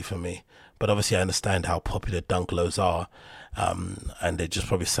 personally for me. But obviously I understand how popular Dunk lows are, and they're just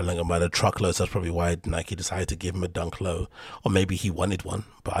probably selling them by the truckloads. That's probably why Nike decided to give him a Dunk low, or maybe he wanted one,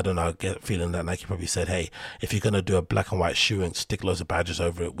 but I don't know. I get a feeling that Nike probably said, hey, if you're going to do a black and white shoe and stick loads of badges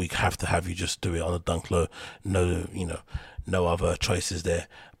over it, we have to have you just do it on a Dunk low. No, you know, no other choices there.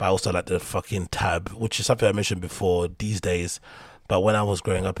 But I also like the fucking tab, which is something I mentioned before these days, but when I was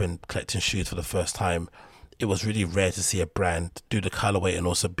growing up and collecting shoes for the first time, it was really rare to see a brand do the colorway and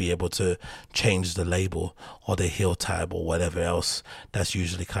also be able to change the label or the heel tab or whatever else that's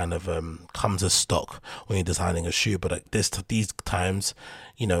usually kind of comes as stock when you're designing a shoe. But like these times,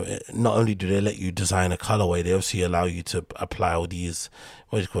 you know, not only do they let you design a colorway, they also allow you to apply all these,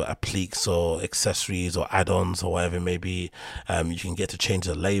 what do you call it, appliques or accessories or add-ons or whatever it may be. You can get to change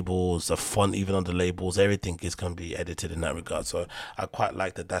the labels, the font even on the labels. Everything is going to be edited in that regard. So I quite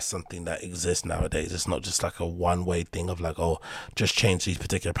like that that's something that exists nowadays. It's not just like a one-way thing of like, oh, just change these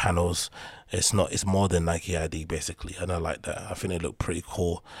particular panels. It's not, it's more than Nike ID basically, and I like that. I think they look pretty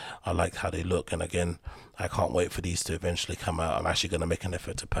cool. I like how they look, and again, I can't wait for these to eventually come out. I'm actually going to make an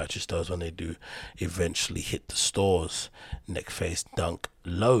effort to purchase those when they do eventually hit the stores. Neck Face Dunk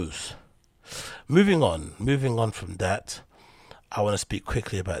Lows. Moving on from that, I want to speak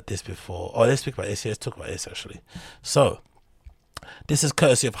quickly about this before. Oh, let's speak about this. Let's talk about this actually. So, this is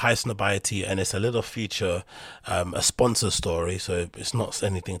courtesy of High Snobiety, and it's a little feature, a sponsor story, so it's not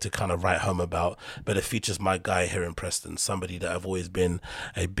anything to kind of write home about, but it features my guy Heron Preston, somebody that I've always been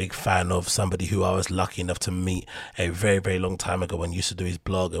a big fan of, somebody who I was lucky enough to meet a very, very long time ago when he used to do his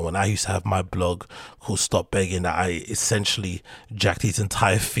blog. And when I used to have my blog called Stop Begging, that I essentially jacked his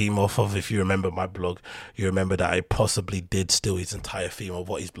entire theme off of. If you remember my blog, you remember that I possibly did steal his entire theme of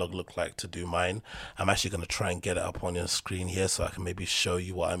what his blog looked like to do mine. I'm actually going to try and get it up on your screen here so I can maybe show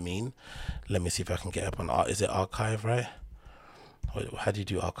you what I mean. Let me see if I can get up on is it archive, right? How do you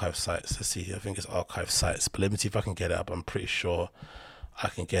do archive sites? Let's see. I think it's archive sites, but let me see if I can get it up. I'm pretty sure I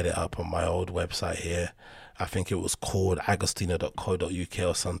can get it up on my old website here. I think it was called agostinho.co.uk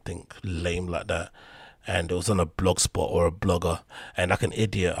or something lame like that, and it was on a blogspot or a blogger, and like an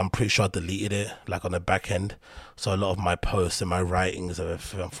idiot, I'm pretty sure I deleted it like on the back end. So a lot of my posts and my writings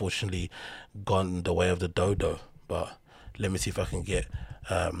have unfortunately gone the way of the dodo. But let me see if I can get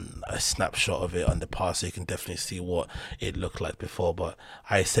a snapshot of it on the past so you can definitely see what it looked like before. But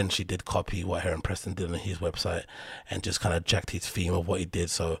I essentially did copy what Heron Preston did on his website and just kind of jacked his theme of what he did,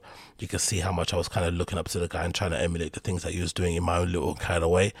 so you can see how much I was kind of looking up to the guy and trying to emulate the things that he was doing in my own little kind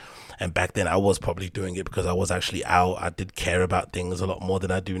of way. And back then I was probably doing it because I was actually out. I did care about things a lot more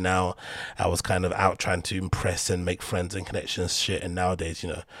than I do now. I was kind of out trying to impress and make friends and connections shit, and nowadays, you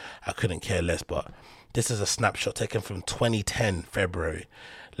know, I couldn't care less. But this is a snapshot taken from 2010 February.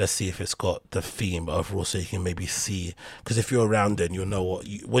 Let's see if it's got the theme overall so you can maybe see, because if you're around then you'll know what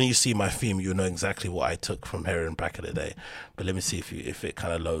when you see my theme you'll know exactly what I took from Heron back in the day. But let me see if it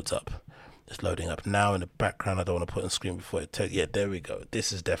kind of loads up. It's loading up now in the background. I don't want to put on screen before it takes. Yeah, there we go.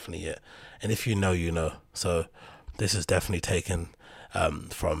 This is definitely it. And if you know, you know. So this is definitely taken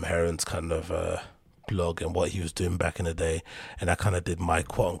from Heron's kind of blog and what he was doing back in the day, and I kind of did my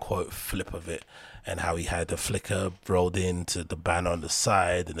quote-unquote flip of it, and how he had the flicker rolled into the banner on the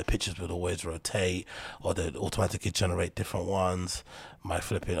side, and the pictures would always rotate or they'd automatically generate different ones. My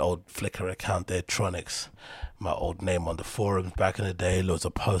flipping old Flickr account there, Tronics, my old name on the forums back in the day, loads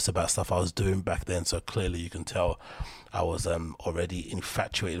of posts about stuff I was doing back then. So clearly you can tell I was already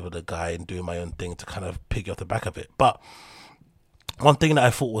infatuated with the guy and doing my own thing to kind of piggy off the back of it. But one thing that I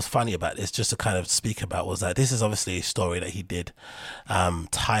thought was funny about this, just to kind of speak about, was that this is obviously a story that he did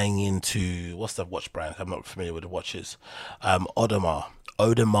tying into, what's the watch brand? I'm not familiar with the watches. Audemars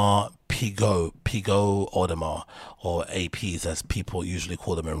Piguet Audemars, or APs as people usually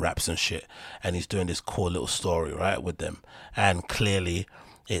call them in raps and shit. And he's doing this cool little story, right, with them. And clearly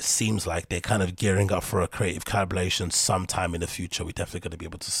it seems like they're kind of gearing up for a creative collaboration sometime in the future. We're definitely going to be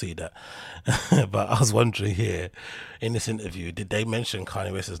able to see that. But I was wondering here, in this interview, did they mention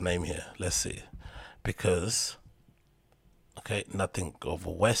Kanye West's name here? Let's see. Because, okay, nothing over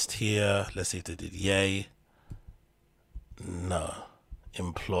West here. Let's see if they did Ye. No.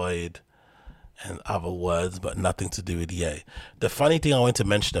 Employed and other words, but nothing to do with Ye. The funny thing I want to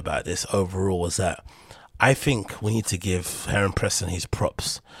mention about this overall was that I think we need to give Heron Preston his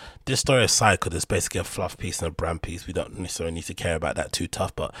props. This story aside, because it's basically a fluff piece and a brand piece, we don't necessarily need to care about that too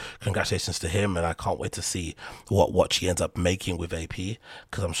tough, but congratulations to him, and I can't wait to see what watch he ends up making with AP,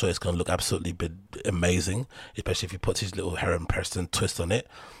 because I'm sure it's going to look absolutely amazing, especially if he puts his little Heron Preston twist on it.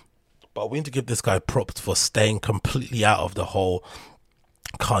 But we need to give this guy props for staying completely out of the whole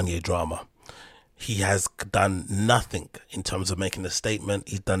Kanye drama. He has done nothing in terms of making a statement.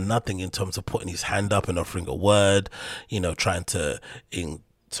 He's done nothing in terms of putting his hand up and offering a word, you know, trying to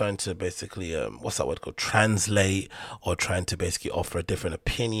basically, what's that word called? Translate, or trying to basically offer a different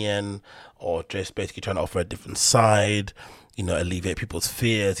opinion, or just basically trying to offer a different side. alleviate people's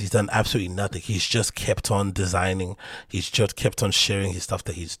fears. He's done absolutely nothing. He's just kept on designing. He's just kept on sharing his stuff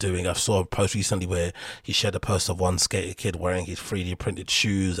that he's doing. I saw a post recently where he shared a post of one skater kid wearing his 3D printed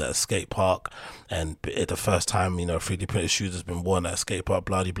shoes at a skate park, and it's the first time 3D printed shoes has been worn at a skate park,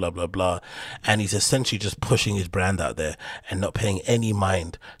 blah blah blah blah. And he's essentially just pushing his brand out there and not paying any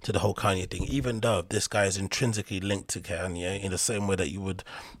mind to the whole Kanye thing, even though this guy is intrinsically linked to Kanye in the same way that you would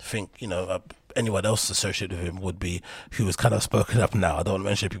think anyone else associated with him would be, who has kind of spoken up now. I don't want to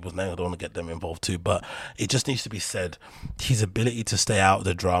mention people's name, I don't want to get them involved too, but it just needs to be said, his ability to stay out of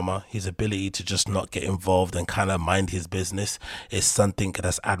the drama, his ability to just not get involved and kind of mind his business is something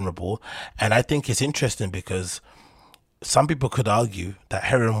that's admirable. And I think it's interesting because some people could argue that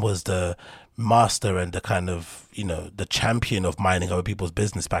Heron was the master and the kind of the champion of minding other people's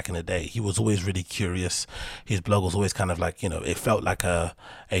business back in the day. He was always really curious. His blog was always kind of like, it felt like a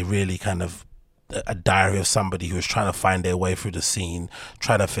really kind of a diary of somebody who was trying to find their way through the scene,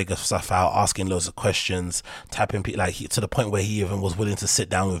 trying to figure stuff out, asking loads of questions, tapping people, to the point where he even was willing to sit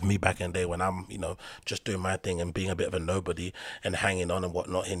down with me back in the day when I'm just doing my thing and being a bit of a nobody and hanging on and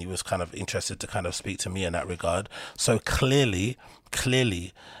whatnot, and he was kind of interested to kind of speak to me in that regard. So clearly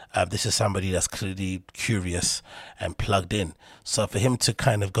this is somebody that's clearly curious and plugged in. So for him to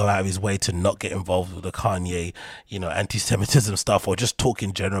kind of go out of his way to not get involved with the Kanye, anti-Semitism stuff, or just talk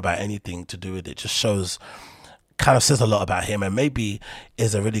in general about anything to do with it, just kind of says a lot about him, and maybe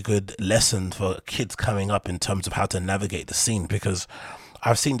is a really good lesson for kids coming up in terms of how to navigate the scene. Because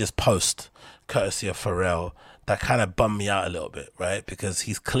I've seen this post courtesy of Pharrell that kind of bummed me out a little bit, right? Because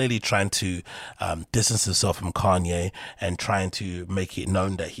he's clearly trying to distance himself from Kanye and trying to make it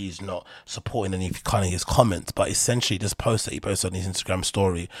known that he's not supporting any of Kanye's comments. But essentially, this post that he posted on his Instagram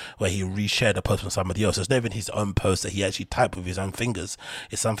story, where he reshared a post from somebody else, it's not even his own post that he actually typed with his own fingers.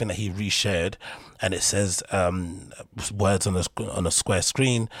 It's something that he reshared, and it says words on a square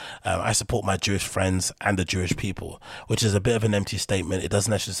screen. I support my Jewish friends and the Jewish people, which is a bit of an empty statement. It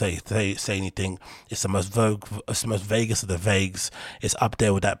doesn't actually say anything. It's the most vaguest of the vagues. It's up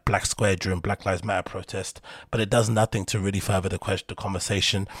there with that black square during Black Lives Matter protest, but it does nothing to really further the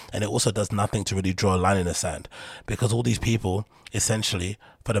conversation, and it also does nothing to really draw a line in the sand, because all these people, essentially,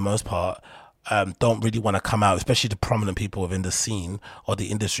 for the most part, don't really want to come out, especially the prominent people within the scene or the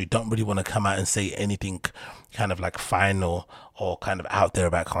industry, don't really want to come out and say anything kind of like fine or kind of out there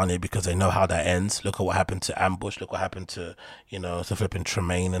about Kanye, because they know how that ends. Look at what happened to Ambush. Look what happened to, to flipping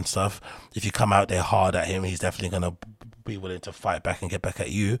Tremaine and stuff. If you come out there hard at him, he's definitely going to be willing to fight back and get back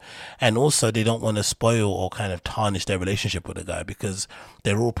at you. And also, they don't want to spoil or kind of tarnish their relationship with the guy, because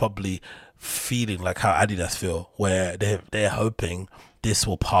they're all probably feeling like how Adidas feel, where they're hoping this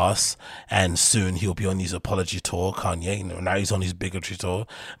will pass and soon he'll be on his apology tour. Kanye, now he's on his bigotry tour,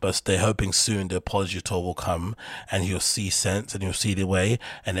 but they're hoping soon the apology tour will come and he'll see sense and he'll see the way,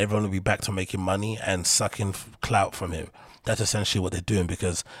 and everyone will be back to making money and sucking clout from him. That's essentially what they're doing,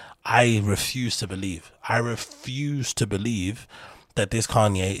 because I refuse to believe that this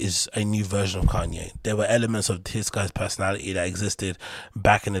Kanye is a new version of Kanye. There were elements of this guy's personality that existed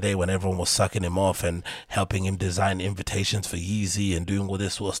back in the day when everyone was sucking him off and helping him design invitations for Yeezy and doing all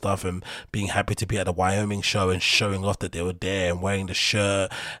this sort of stuff, and being happy to be at the Wyoming show and showing off that they were there and wearing the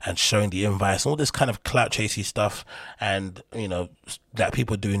shirt and showing the invites, all this kind of clout chasey stuff, and that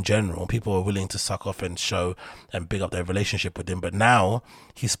people do in general. People are willing to suck off and show and big up their relationship with him. But now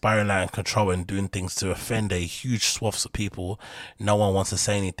he's spiraling out of control and doing things to offend a huge swaths of people. No one wants to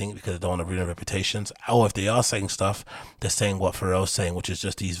say anything because they don't want to ruin their reputations. Or if they are saying stuff, they're saying what Pharrell's saying, which is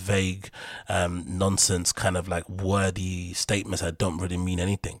just these vague nonsense kind of like wordy statements that don't really mean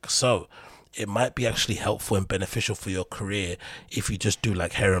anything. So it might be actually helpful and beneficial for your career if you just do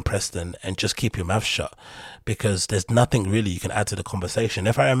like Heron Preston and just keep your mouth shut, because there's nothing really you can add to the conversation.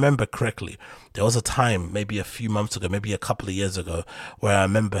 If I remember correctly, there was a time, maybe a few months ago, maybe a couple of years ago, where I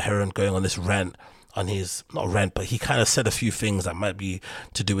remember Heron going on this rant on his, not rant, but he kind of said a few things that might be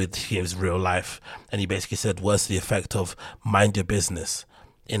to do with his real life. And he basically said words to the effect of, mind your business.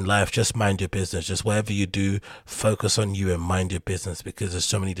 In life, just mind your business. Just whatever you do, focus on you and mind your business, because there's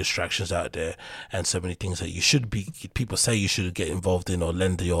so many distractions out there and so many things that you should be, people say you should get involved in or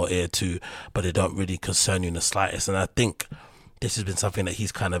lend your ear to, but they don't really concern you in the slightest. And I think this has been something that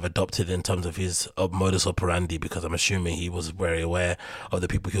he's kind of adopted in terms of his modus operandi, because I'm assuming he was very aware of the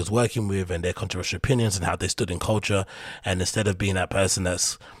people he was working with and their controversial opinions and how they stood in culture. And instead of being that person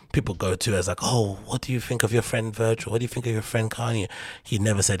that's people go to as like, oh, what do you think of your friend Virgil? What do you think of your friend Kanye? He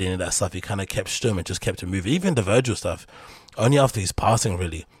never said any of that stuff. He kind of kept stum and just kept it moving. Even the Virgil stuff, only after his passing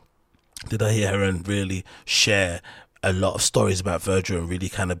really did I hear Heron really share a lot of stories about Virgil and really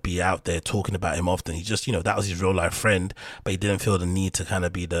kind of be out there talking about him often. He just, that was his real life friend, but he didn't feel the need to kind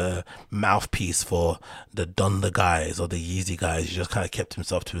of be the mouthpiece for the Donda guys or the Yeezy guys. He just kind of kept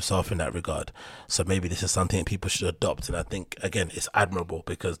himself to himself in that regard. So maybe this is something people should adopt. And I think, again, it's admirable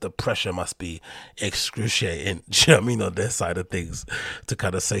because the pressure must be excruciating, do you know what I mean, on their side of things to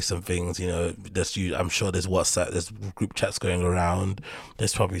kind of say some things. I'm sure there's WhatsApp, there's group chats going around.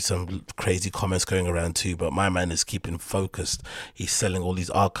 There's probably some crazy comments going around too, but my man is keeping focused. He's selling all these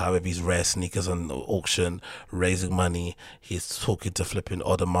archive of his rare sneakers on auction, raising money. He's talking to flipping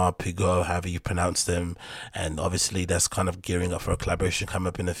Audemars Piguet, however you pronounce them, and obviously that's kind of gearing up for a collaboration coming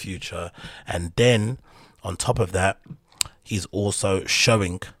up in the future. And then on top of that, he's also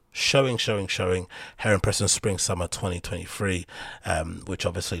showing Heron Preston Spring Summer 2023, which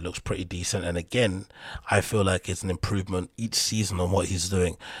obviously looks pretty decent. And again, I feel like it's an improvement each season on what he's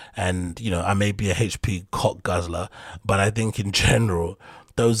doing. And I may be a HP cock guzzler, but I think in general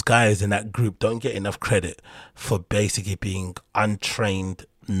those guys in that group don't get enough credit for basically being untrained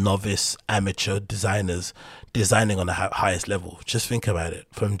novice amateur designers designing on the highest level. Just think about it,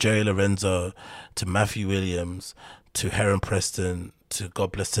 from Jerry Lorenzo to Matthew Williams to Heron Preston to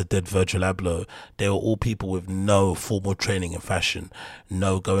God bless the dead Virgil Abloh. They were all people with no formal training in fashion,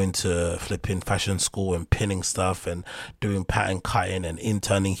 no going to flipping fashion school and pinning stuff and doing pattern cutting and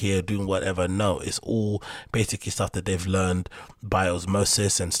interning here, doing whatever. No, it's all basically stuff that they've learned by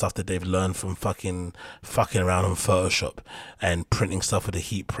osmosis and stuff that they've learned from fucking around on Photoshop and printing stuff with a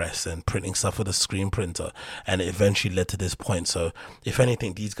heat press and printing stuff with a screen printer, and it eventually led to this point. So if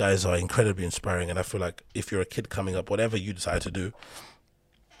anything, these guys are incredibly inspiring, and I feel like if you're a kid coming up, whatever you decide to do,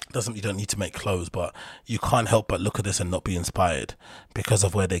 you don't need to make clothes, but you can't help but look at this and not be inspired because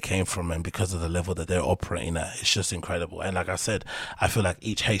of where they came from and because of the level that they're operating at. It's just incredible. And like I said, I feel like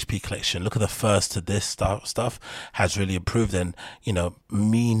each HP collection, look at the first to this stuff has really improved. And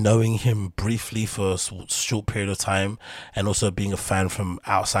me knowing him briefly for a short period of time and also being a fan from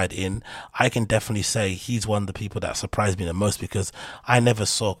outside in, I can definitely say he's one of the people that surprised me the most, because I never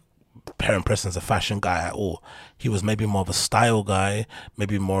saw Heron Preston's a fashion guy at all. He was maybe more of a style guy,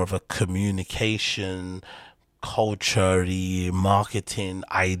 maybe more of a communication, culture-y, marketing,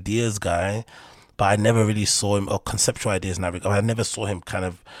 ideas guy, but I never really saw him, or conceptual ideas in that regard. I never saw him kind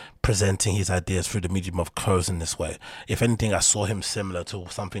of presenting his ideas through the medium of clothes in this way. If anything, I saw him similar to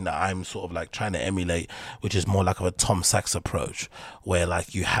something that I'm sort of like trying to emulate, which is more like a Tom Sachs approach, where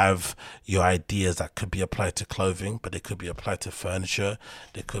like you have your ideas that could be applied to clothing, but they could be applied to furniture,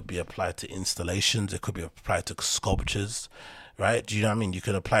 they could be applied to installations, they could be applied to sculptures, right? Do you know what I mean? You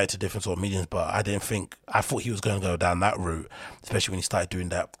could apply it to different sort of mediums, but I thought he was going to go down that route, especially when he started doing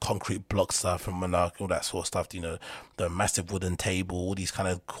that concrete block stuff and Monarch, all that sort of stuff, the massive wooden table, all these kind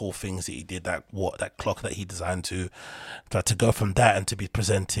of cool things that he did, that clock that he designed to. But to go from that and to be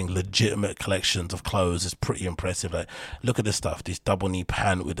presenting legitimate collections of clothes is pretty impressive. Like, look at this stuff, this double knee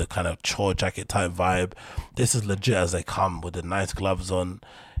pant with the kind of chore jacket type vibe. This is legit as they come, with the nice gloves on.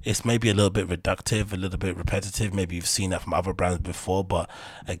 It's maybe a little bit reductive, a little bit repetitive. Maybe you've seen that from other brands before, but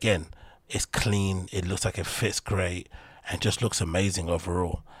again, it's clean. It looks like it fits great and just looks amazing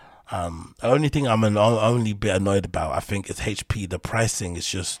overall. The only thing I'm only bit annoyed about, I think, is HP. The pricing is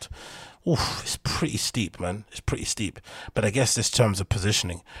just, it's pretty steep, man. It's pretty steep. But I guess in terms of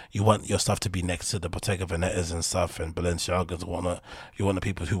positioning, you want your stuff to be next to the Bottega Venetas and stuff and Balenciagas and whatnot. You want the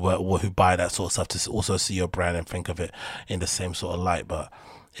people who buy that sort of stuff to also see your brand and think of it in the same sort of light. But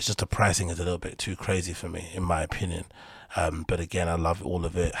it's just the pricing is a little bit too crazy for me, in my opinion. But again, I love all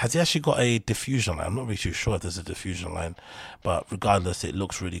of it. Has he actually got a diffusion line? I'm not really too sure if there's a diffusion line, but regardless, it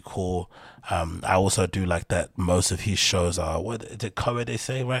looks really cool. I also do like that most of his shows are, what is it, co-ed they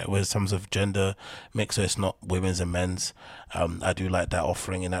say, right? Where in terms of gender mix, so it's not women's and men's. I do like that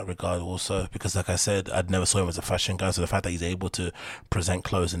offering in that regard also, because like I said, I'd never saw him as a fashion guy, so the fact that he's able to present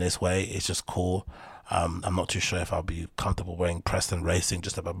clothes in this way is just cool. I'm not too sure if I'll be comfortable wearing Preston Racing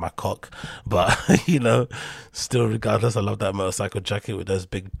just above my cock, but still, regardless, I love that motorcycle jacket with those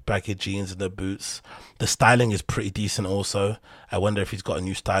big baggy jeans and the boots. The styling is pretty decent also. I wonder if he's got a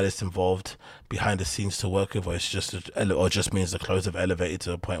new stylist involved behind the scenes to work with, or it's just means the clothes have elevated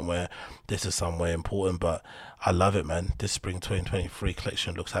to a point where this is some way important. But I love it, man. This spring 2023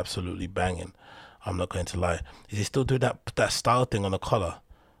 collection looks absolutely banging. I'm not going to lie. Is he still doing that style thing on the collar?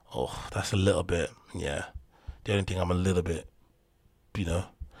 Oh, that's a little bit, yeah. The only thing I'm a little bit,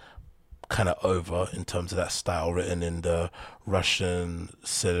 kind of over in terms of that style written in the Russian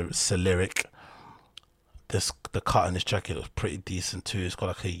Cyrillic. The cut on this jacket looks pretty decent too. It's got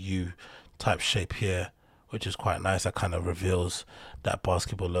like a U type shape here, which is quite nice. That kind of reveals that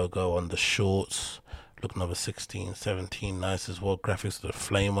basketball logo on the shorts. Look, number 16, 17, nice as well. Graphics with a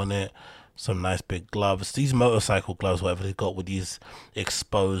flame on it. Some nice big gloves. These motorcycle gloves, whatever they got with these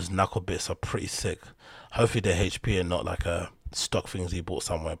exposed knuckle bits, are pretty sick. Hopefully they're HP and not like a stock things he bought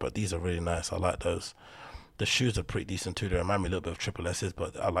somewhere, but these are really nice. I like those. The shoes are pretty decent too. They remind me a little bit of Triple S's,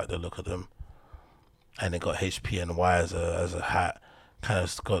 but I like the look of them. And they got HP and Y as a hat. Kind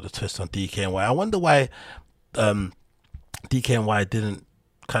of got the twist on DK and Y. I wonder why DK and Y didn't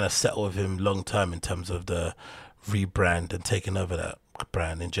kind of settle with him long term in terms of the rebrand and taking over that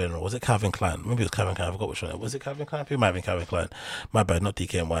brand in general. Was it Calvin Klein? Maybe it was Calvin Klein. I forgot which one. Was it Calvin Klein? It might have been Calvin Klein. My bad, not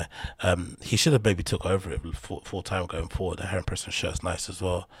DK and Y. He should have maybe took over it full time going forward. The Heron Preston shirt's nice as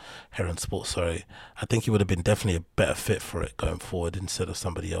well. Heron Sports, sorry. I think he would have been definitely a better fit for it going forward instead of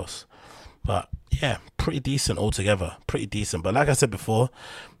somebody else. But yeah, pretty decent altogether. Pretty decent. But like I said before,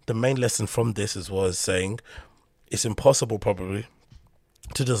 the main lesson from this was saying it's impossible probably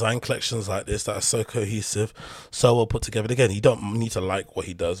to design collections like this that are so cohesive, so well put together. Again, you don't need to like what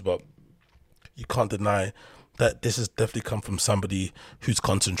he does, but you can't deny that this has definitely come from somebody who's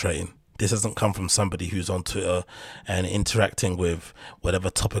concentrating. This hasn't come from somebody who's on Twitter and interacting with whatever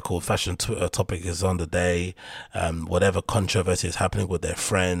topical fashion Twitter topic is on the day, whatever controversy is happening with their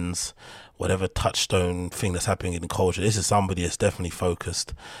friends, whatever touchstone thing that's happening in culture. This is somebody that's definitely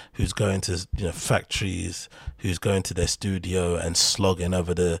focused, who's going to factories, who's going to their studio and slogging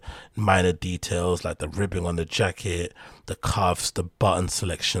over the minor details like the ribbing on the jacket, the cuffs, the button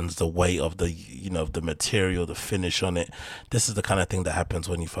selections, the weight of the the material, the finish on it. This is the kind of thing that happens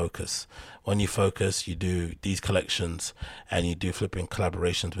when you focus. When you focus, you do these collections and you do flipping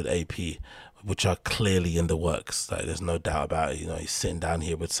collaborations with AP, which are clearly in the works. Like, there's no doubt about it. He's sitting down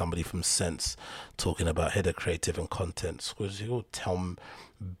here with somebody from Sense talking about head of creative and content. He called Tom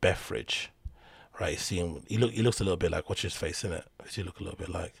Bethridge, right? See him, he looks a little bit like, what's his face, innit? Does he look a little bit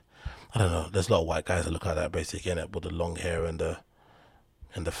like, I don't know, there's a lot of white guys that look like that basically, innit, with the long hair and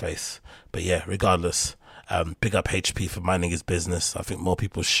the face. But yeah, regardless, big up HP for minding his business. I think more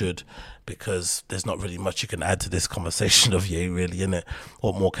people should, because there's not really much you can add to this conversation of Ye, really, innit?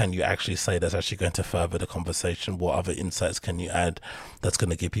 What more can you actually say that's actually going to further the conversation? What other insights can you add that's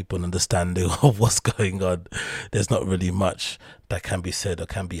going to give people an understanding of what's going on? There's not really much that can be said or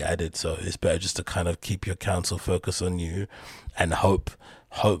can be added, so it's better just to kind of keep your counsel focus on you and hope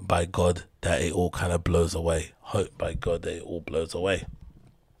by God that it all kind of blows away. Hope by God that it all blows away.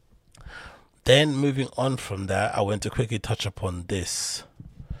 Then moving on from that, I went to quickly touch upon this.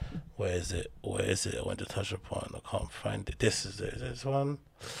 Where is it? I went to touch upon. I can't find it. This is it. Is this one?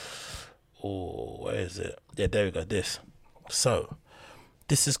 Oh, where is it? Yeah, there we go. This. So,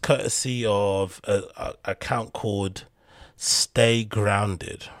 this is courtesy of an account called Stay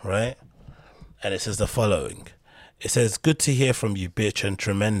Grounded, right? And it says the following. It says, good to hear from you, bitch, and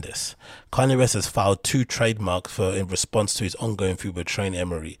Tremendez. Kanye West has filed 2 trademarks in response to his ongoing feud with Tremaine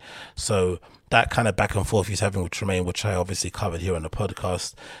Emery. So that kind of back and forth he's having with Tremaine, which I obviously covered here on the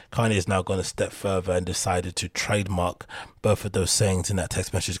podcast, Kanye is now going to step further and decided to trademark both of those sayings in that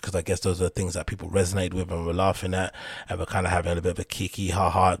text message, because I guess those are the things that people resonate with and were laughing at and were kind of having a bit of a kiki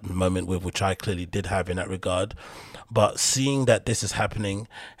ha-ha moment with, which I clearly did have in that regard. But seeing that this is happening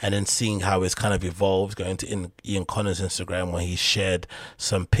and then seeing how it's kind of evolved, going to Ian Connor's Instagram where he shared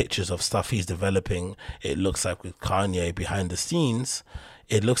some pictures of stuff he's developing, it looks like with Kanye behind the scenes,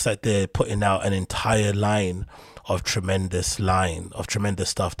 it looks like they're putting out an entire line of tremendous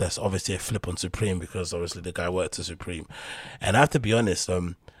stuff that's obviously a flip on Supreme, because obviously the guy worked at Supreme. And I have to be honest,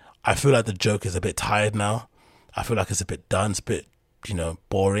 I feel like the joke is a bit tired now. I feel like it's a bit done, it's a bit,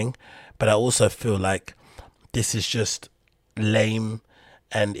 boring. But I also feel like this is just lame,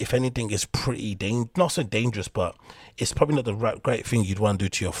 and if anything, it's pretty not so dangerous, but it's probably not the great thing you'd want to do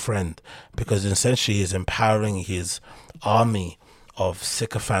to your friend, because essentially he's empowering his army of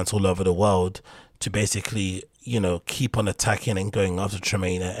sycophants all over the world to basically keep on attacking and going after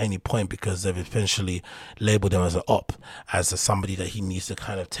Tremaine at any point, because they've essentially labeled him as an op, as somebody that he needs to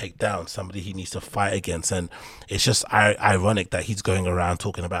kind of take down, somebody he needs to fight against. And it's just ironic that he's going around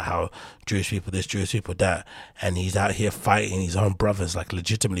talking about how Jewish people this, Jewish people that, and he's out here fighting his own brothers, like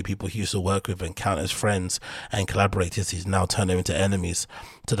legitimately people he used to work with and count as friends and collaborators. He's now turned them into enemies,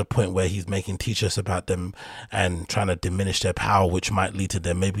 to the point where he's making t-shirts about them and trying to diminish their power, which might lead to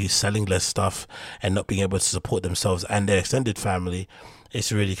them maybe selling less stuff and not being able to support themselves and their extended family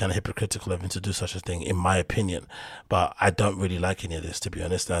it's really kind of hypocritical of him to do such a thing, in my opinion. But I don't really like any of this, to be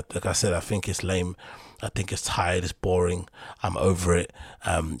honest. Like I said, I think it's lame. I think it's tired, it's boring. I'm over it.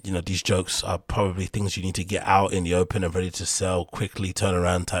 These jokes are probably things you need to get out in the open and ready to sell quickly, turn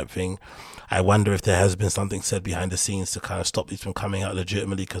around type thing. I wonder if there has been something said behind the scenes to kind of stop these from coming out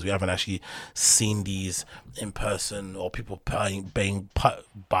legitimately, because we haven't actually seen these in person, or people buying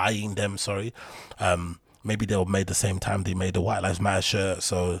them. Maybe they were made the same time they made the White Lives Matter shirt,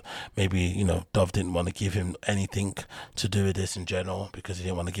 so maybe, Dove didn't want to give him anything to do with this in general, because he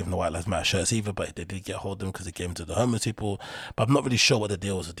didn't want to give him the White Lives Matter shirts either, but they did get hold of them because they gave them to the homeless people. But I'm not really sure what the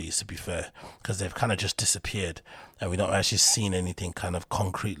deal was with these, to be fair, because they've kind of just disappeared, and we don't actually seen anything kind of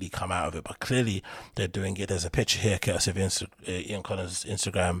concretely come out of it. But clearly they're doing it. There's a picture here, courtesy of Ian Connor's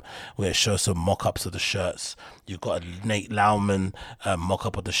Instagram, where it shows some mock-ups of the shirts. You've got a Nate Lauman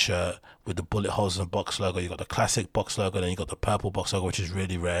mock-up of the shirt with the bullet holes and box logo. You got the classic box logo, then you got the purple box logo, which is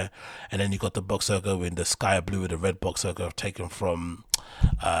really rare, and then you got the box logo in the sky blue with the red box logo taken from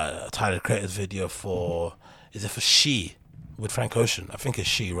Tyler Creator's video for, is it for She with Frank Ocean? I think it's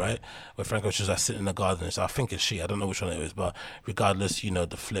She, right? Where Frank Ocean's like sitting in the garden. So I think it's She. I don't know which one it is, but regardless, the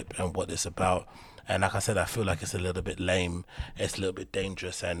flip and what it's about. And like I said, I feel like it's a little bit lame, it's a little bit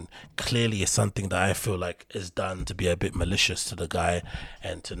dangerous, and clearly it's something that I feel like is done to be a bit malicious to the guy,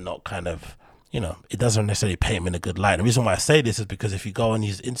 and to not kind of, it doesn't necessarily paint him in a good light. The reason why I say this is because if you go on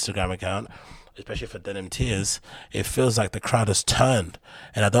his Instagram account, especially for Denim Tears, it feels like the crowd has turned,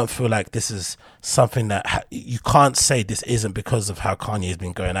 and I don't feel like this is something that you can't say this isn't because of how Kanye has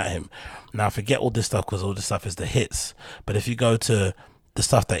been going at him. Now, forget all this stuff, because all this stuff is the hits, but if you go to the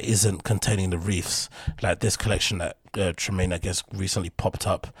stuff that isn't containing the reefs, like this collection that Tremendez, I guess, recently popped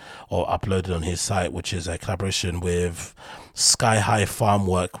up or uploaded on his site, which is a collaboration with Sky High Farm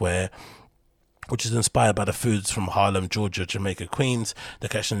Workwear, which is inspired by the foods from Harlem, Georgia, Jamaica, Queens. The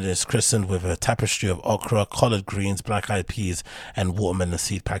collection is christened with a tapestry of okra, collard greens, black-eyed peas, and watermelon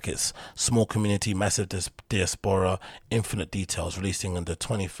seed packets. Small community, massive diaspora, infinite details, releasing on the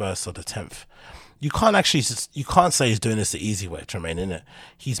 21st or the 10th. You can't say he's doing this the easy way, Tremaine, innit?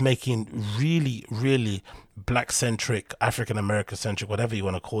 He's making really, really black-centric, African-American-centric, whatever you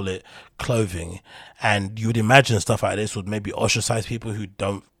want to call it, clothing. And you would imagine stuff like this would maybe ostracize people who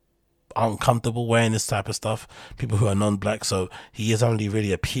aren't comfortable wearing this type of stuff, people who are non-black. So he is only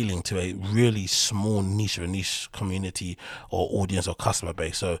really appealing to a really small niche community or audience or customer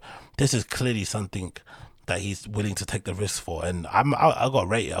base. So this is clearly something that he's willing to take the risk for, and I got to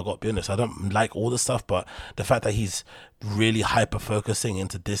rate it. I got to be honest, I don't like all the stuff, but the fact that he's really hyper focusing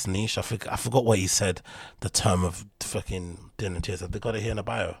into this niche, I forgot what he said, the term of fucking Denim Tears. Have they got it here in the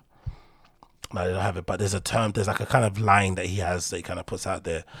bio? No, they don't have it, but there's a term, there's like a kind of line that he has that he kind of puts out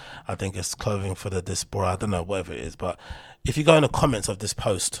there. I think it's clothing for the diaspora, I don't know, whatever it is. But if you go in the comments of this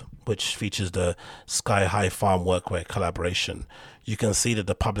post, which features the Sky High Farm Workwear collaboration, you can see that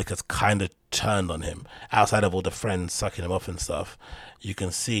the public has kind of turned on him. Outside of all the friends sucking him off and stuff, you can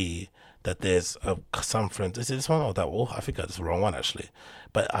see that there's some friends. Is it this one or that one? I think that's the wrong one, actually.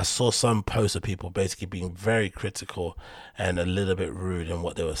 But I saw some posts of people basically being very critical and a little bit rude in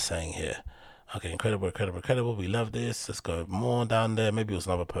what they were saying here. Okay, incredible. We love this. Let's go more down there. Maybe it was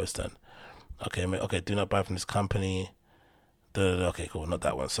another post then. Okay, do not buy from this company. Okay, cool, not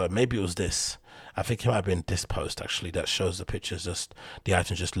that one. So maybe it was this. I think it might have been this post, actually, that shows the pictures, just the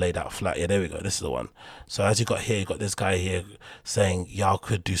items just laid out flat. Yeah, there we go. This is the one. So as you got here, you got this guy here saying, y'all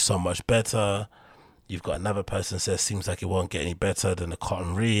could do so much better. You've got another person says, seems like it won't get any better than the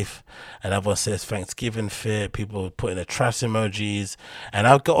cotton reef. And everyone says, Thanksgiving fit. People putting the trash emojis. And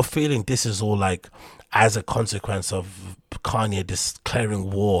I've got a feeling this is all like as a consequence of Kanye declaring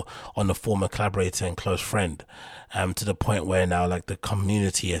war on the former collaborator and close friend. To the point where now, like, the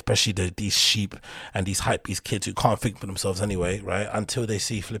community, especially these sheep and these hypebeast kids who can't think for themselves anyway, right? Until they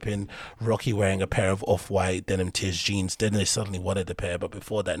see flipping Rocky wearing a pair of off-white Denim Tears jeans, then they suddenly wanted the pair, but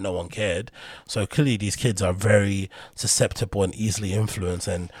before that, no one cared. So clearly, these kids are very susceptible and easily influenced.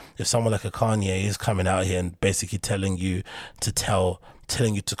 And if someone like a Kanye is coming out here and basically telling you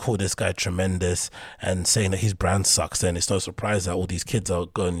to call this guy Tremendez and saying that his brand sucks, then it's no surprise that all these kids are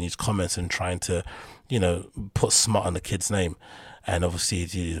going in these comments and trying to, put smut on the kid's name. And obviously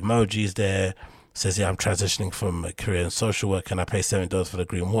the emojis there says, yeah, I'm transitioning from a career in social work. Can I pay $70 for the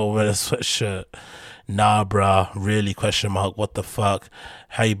green watermelon sweatshirt? Nah, bruh, really, ? What the fuck?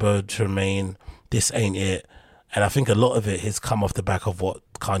 How you both Tremaine? This ain't it. And I think a lot of it has come off the back of what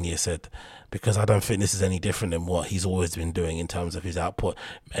Kanye said, because I don't think this is any different than what he's always been doing in terms of his output.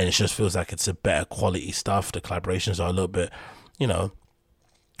 And it just feels like it's a better quality stuff. The collaborations are a little bit,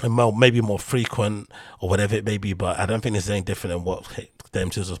 and maybe more frequent or whatever it may be, but I don't think there's anything different than what Dame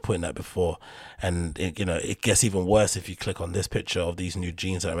was putting at before. And it gets even worse if you click on this picture of these new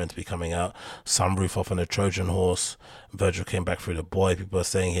jeans that are meant to be coming out. Sunroof off on a Trojan horse. Virgil came back through the boy. People are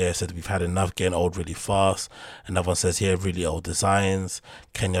saying here, said we've had enough, getting old really fast. Another one says here, really old designs.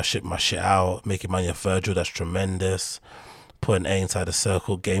 Can y'all ship my shit out? Making money off Virgil, that's tremendous. Put an A inside the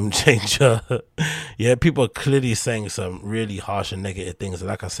circle, game changer. Yeah, people are clearly saying some really harsh and negative things. And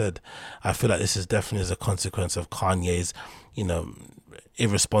like I said, I feel like this is definitely as a consequence of Kanye's,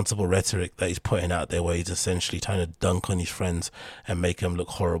 irresponsible rhetoric that he's putting out there, where he's essentially trying to dunk on his friends and make them look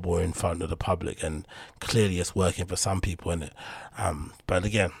horrible in front of the public. And clearly it's working for some people, in it. But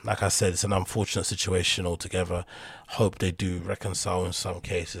again, like I said, it's an unfortunate situation altogether. Hope they do reconcile in some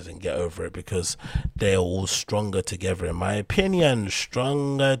cases and get over it, because they're all stronger together, in my opinion.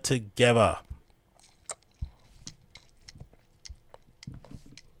 Stronger together.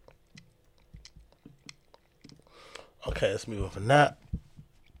 Okay, let's move on from that.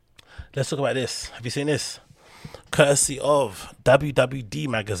 Let's talk about this. Have you seen this? Courtesy of WWD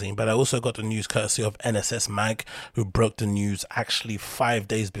magazine, but I also got the news courtesy of NSS Mag, who broke the news actually 5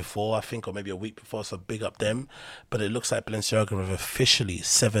 days before, I think, or maybe a week before, so big up them. But it looks like Balenciaga have officially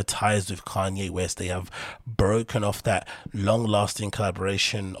severed ties with Kanye West. They have broken off that long-lasting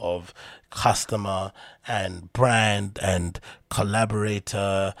collaboration of customer and brand and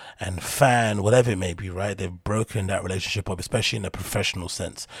collaborator and fan, whatever it may be, right? They've broken that relationship up, especially in a professional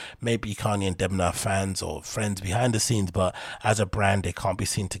sense. Maybe Kanye and Demna are fans or friends behind the scenes, but as a brand, they can't be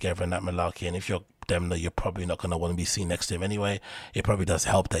seen together in that malarkey. And if you're Demna, you're probably not going to want to be seen next to him anyway. It probably does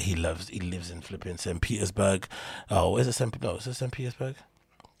help that he lives in flipping St. Petersburg. Oh, is it St. Petersburg?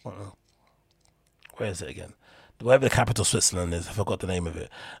 Where is it again? Wherever the capital Switzerland is, I forgot the name of it,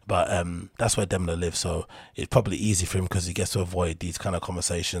 but that's where Demna lives, so it's probably easy for him because he gets to avoid these kind of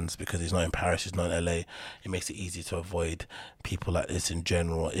conversations because he's not in Paris, he's not in LA. It makes it easy to avoid people like this in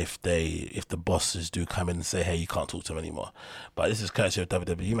general if the bosses do come in and say, hey, you can't talk to him anymore. But this is courtesy of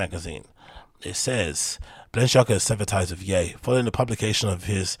WWE magazine. It says Balenciaga has severed ties with Ye. Following the publication of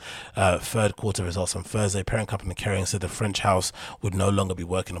his third quarter results on Thursday, parent company Kering said the French house would no longer be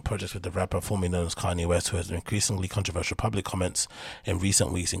working on projects with the rapper formerly known as Kanye West, who has increasingly controversial public comments in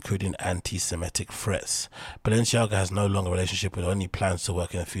recent weeks, including anti-Semitic threats. Balenciaga has no longer a relationship with or any plans to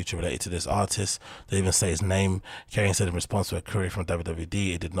work in the future related to this artist. They even say his name. Kering said in response to a query from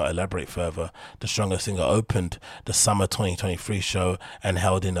WWD, it did not elaborate further. The Strongest singer opened the summer 2023 show and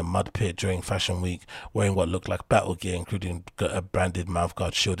held in a mud pit during Fashion Week, wearing what looked like battle gear, including a branded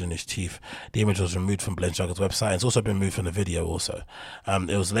mouthguard shielding his teeth. The image was removed from Balenciaga's website. It's also been moved from the video also.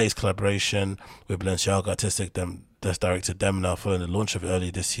 It was the latest collaboration with Balenciaga artistic director Demna following the launch of it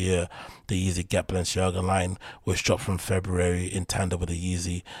earlier this year. The Yeezy Gap Balenciaga line, which dropped from February in tandem with the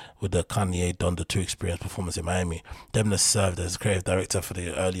Yeezy with the Kanye Donda 2 Experience performance in Miami. Demna served as creative director for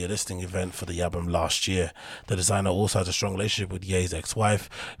the earlier listing event for the album last year. The designer also has a strong relationship with Ye's ex-wife,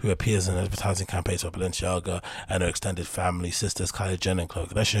 who appears in advertising campaigns for Balenciaga, and her extended family, sisters Kylie Jenner and Khloe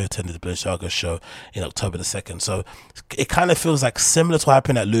Kardashian, attended the Balenciaga show in October the 2nd. So it kind of feels like similar to what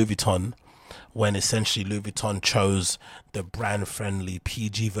happened at Louis Vuitton, when essentially Louis Vuitton chose the brand-friendly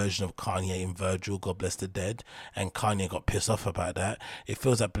PG version of Kanye and Virgil, God bless the dead, and Kanye got pissed off about that. It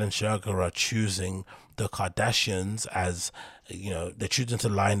feels like Balenciaga are choosing the Kardashians as, they're choosing to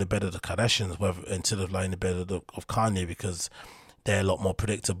lie in the bed of the Kardashians instead of lying in the bed of Kanye, because they're a lot more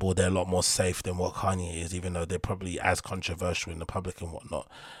predictable, they're a lot more safe than what Kanye is, even though they're probably as controversial in the public and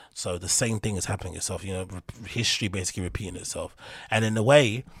whatnot. So the same thing is happening itself, history basically repeating itself. And in a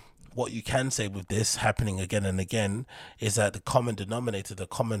way, what you can say with this happening again and again is that the common denominator, the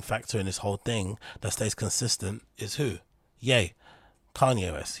common factor in this whole thing that stays consistent is who? Ye.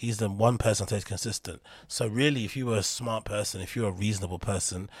 Kanye West. He's the one person that stays consistent. So really, if you were a smart person, if you were a reasonable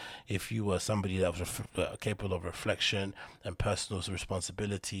person, if you were somebody that was capable of reflection and personal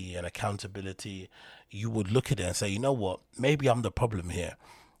responsibility and accountability, you would look at it and say, you know what, maybe I'm the problem here.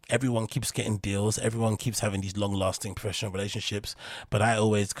 Everyone keeps getting deals, everyone keeps having these long-lasting professional relationships, but I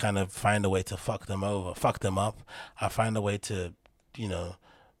always kind of find a way to fuck them up. I find a way to,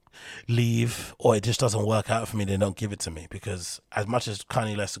 leave, or it just doesn't work out for me. They don't give it to me, because as much as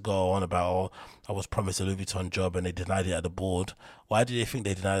Kanye likes to go on about, I was promised a Louis Vuitton job and they denied it at the board. Why do they think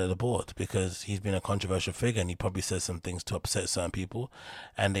they denied it at the board? Because he's been a controversial figure and he probably said some things to upset certain people,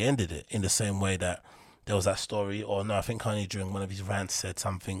 and they ended it in the same way that there was that story, or no, I think Kanye during one of his rants said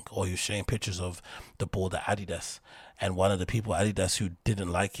something, or he was showing pictures of the board at Adidas, and one of the people at Adidas who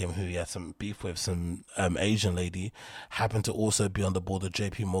didn't like him, who he had some beef with, some Asian lady, happened to also be on the board of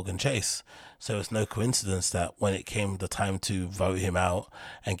JP Morgan Chase. So it's no coincidence that when it came the time to vote him out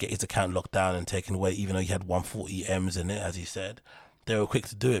and get his account locked down and taken away, even though he had 140 M's in it, as he said, they were quick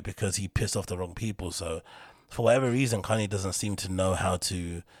to do it because he pissed off the wrong people. So for whatever reason, Kanye doesn't seem to know how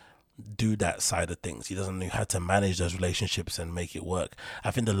to do that side of things. He doesn't know how to manage those relationships and make it work.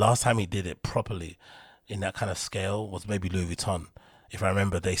 I think the last time he did it properly in that kind of scale was maybe Louis Vuitton. If I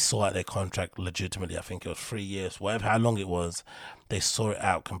remember, they saw out their contract legitimately. I think it was 3 years, whatever, how long it was. They saw it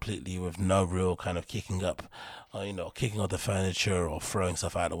out completely with no real kind of kicking up, kicking up the furniture or throwing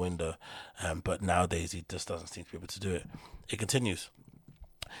stuff out the window. But nowadays, he just doesn't seem to be able to do it. It continues.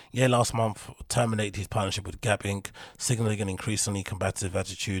 Ye last month terminated his partnership with Gap Inc., signaling an increasingly combative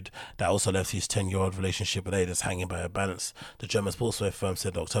attitude that also left his 10-year-old relationship with Adidas hanging by a balance. The German sportswear firm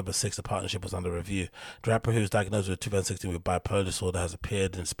said on October 6 the partnership was under review. The rapper, who was diagnosed with 2016 with bipolar disorder, has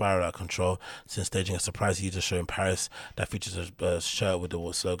appeared in spiral out of control since staging a surprise user show in Paris that features a shirt with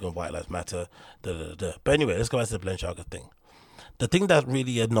the slogan "White Lives Matter." But anyway, let's go back to the Balenciaga thing. The thing that's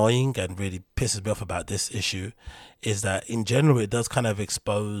really annoying and really pisses me off about this issue is that in general it does kind of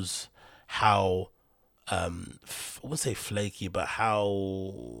expose how I wouldn't say flaky, but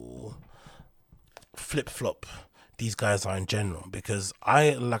how flip-flop these guys are in general. Because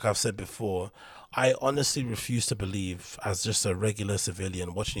like I've said before, I honestly refuse to believe, as just a regular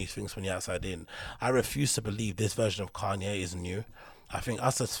civilian watching these things from the outside in, I refuse to believe this version of Kanye is new. I think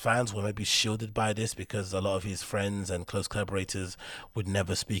us as fans were maybe shielded by this because a lot of his friends and close collaborators would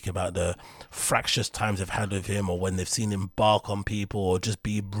never speak about the fractious times they've had with him, or when they've seen him bark on people or just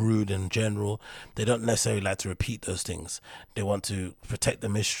be rude in general. They don't necessarily like to repeat those things. They want to protect the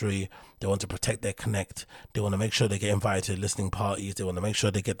mystery. They want to protect their connect. They want to make sure they get invited to listening parties. They want to make sure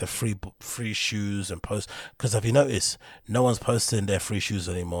they get the free shoes and post. Because have you noticed, no one's posting their free shoes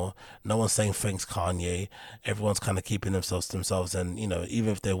anymore. No one's saying thanks Kanye. Everyone's kind of keeping themselves to themselves. And even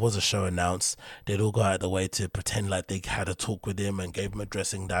if there was a show announced, they'd all go out of the way to pretend like they had a talk with him and gave him a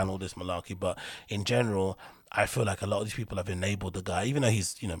dressing down, all this malarkey. But in general, I feel like a lot of these people have enabled the guy, even though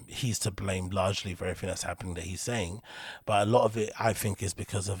he's to blame largely for everything that's happening that he's saying. But a lot of it, I think, is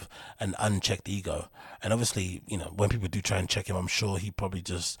because of an unchecked ego. And obviously, when people do try and check him, I'm sure he probably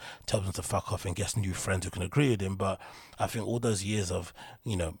just tells them to fuck off and gets new friends who can agree with him. But I think all those years of,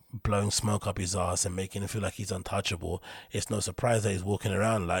 blowing smoke up his ass and making him feel like he's untouchable, it's no surprise that he's walking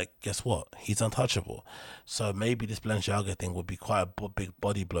around like, guess what? He's untouchable. So maybe this Balenciaga thing would be quite a big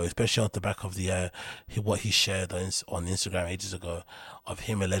body blow, especially on the back of what he shared on Instagram ages ago of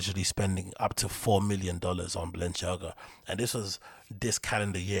him allegedly spending up to $4 million on Balenciaga. And this was this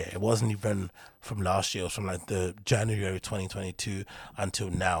calendar year. It wasn't even from last year. It was from like the January 2022 until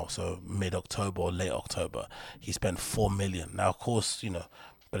now. So mid-October or late October, he spent $4 million. Now, of course,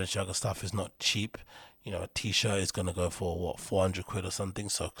 Balenciaga stuff is not cheap. A t-shirt is going to go for 400 quid or something.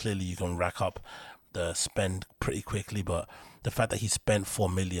 So clearly you can rack up the spend pretty quickly. But the fact that he spent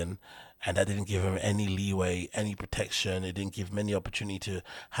 $4 million and that didn't give him any leeway, any protection, it didn't give him any opportunity to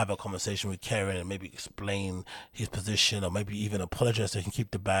have a conversation with Karen and maybe explain his position or maybe even apologize so he can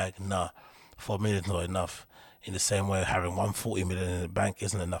keep the bag. Nah, $4 million is not enough. In the same way, having $140 million in the bank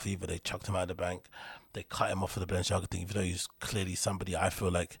isn't enough either. They chucked him out of the bank. They cut him off for the Balenciaga thing, even though he's clearly somebody I feel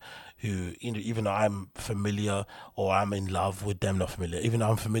like who, even though I'm familiar or I'm in love with them, not familiar, even though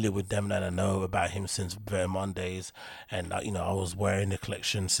I'm familiar with them and I know about him since Bare Mondays, and I was wearing the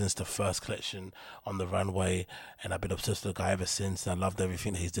collection since the first collection on the runway, and I've been obsessed with the guy ever since, and I loved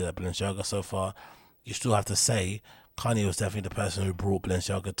everything that he's did at Balenciaga so far. You still have to say Kanye was definitely the person who brought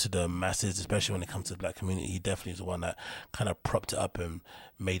Balenciaga to the masses, especially when it comes to the black community. He definitely is the one that kind of propped it up and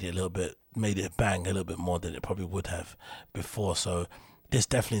made it bang a little bit more than it probably would have before. So this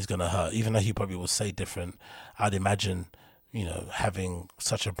definitely is going to hurt, even though he probably will say different. I'd imagine, having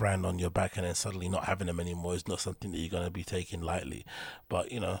such a brand on your back and then suddenly not having them anymore is not something that you're going to be taking lightly. But,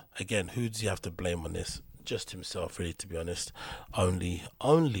 again, who do you have to blame on this? Just himself, really, to be honest. Only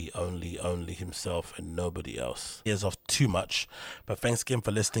himself and nobody else. He is off too much. But thanks again for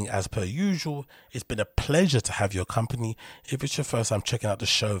listening as per usual. It's been a pleasure to have your company. If it's your first time checking out the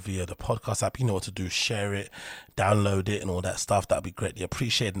show via the podcast app, you know what to do. Share it, download it, and all that stuff. That'd be greatly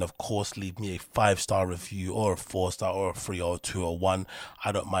appreciated. And of course, leave me a 5-star review or a 4-star or a 3 or a 2 or 1.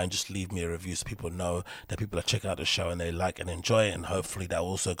 I don't mind. Just leave me a review so people know that people are checking out the show and they like and enjoy it. And hopefully that will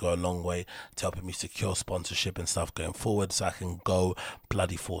also go a long way to helping me secure sponsors sponsorship and stuff going forward, so I can go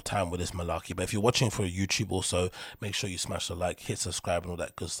bloody full time with this malarkey. But if you're watching for YouTube also, make sure you smash the like, hit subscribe and all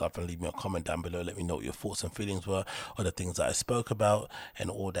that good stuff, and leave me a comment down below. Let me know what your thoughts and feelings were on the things that I spoke about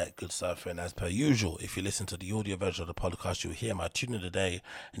and all that good stuff. And as per usual, if you listen to the audio version of the podcast, you'll hear my tune of the day,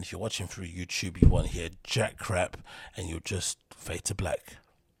 and if you're watching through YouTube, you won't hear jack crap and you'll just fade to black.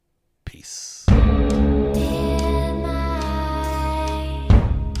 Peace.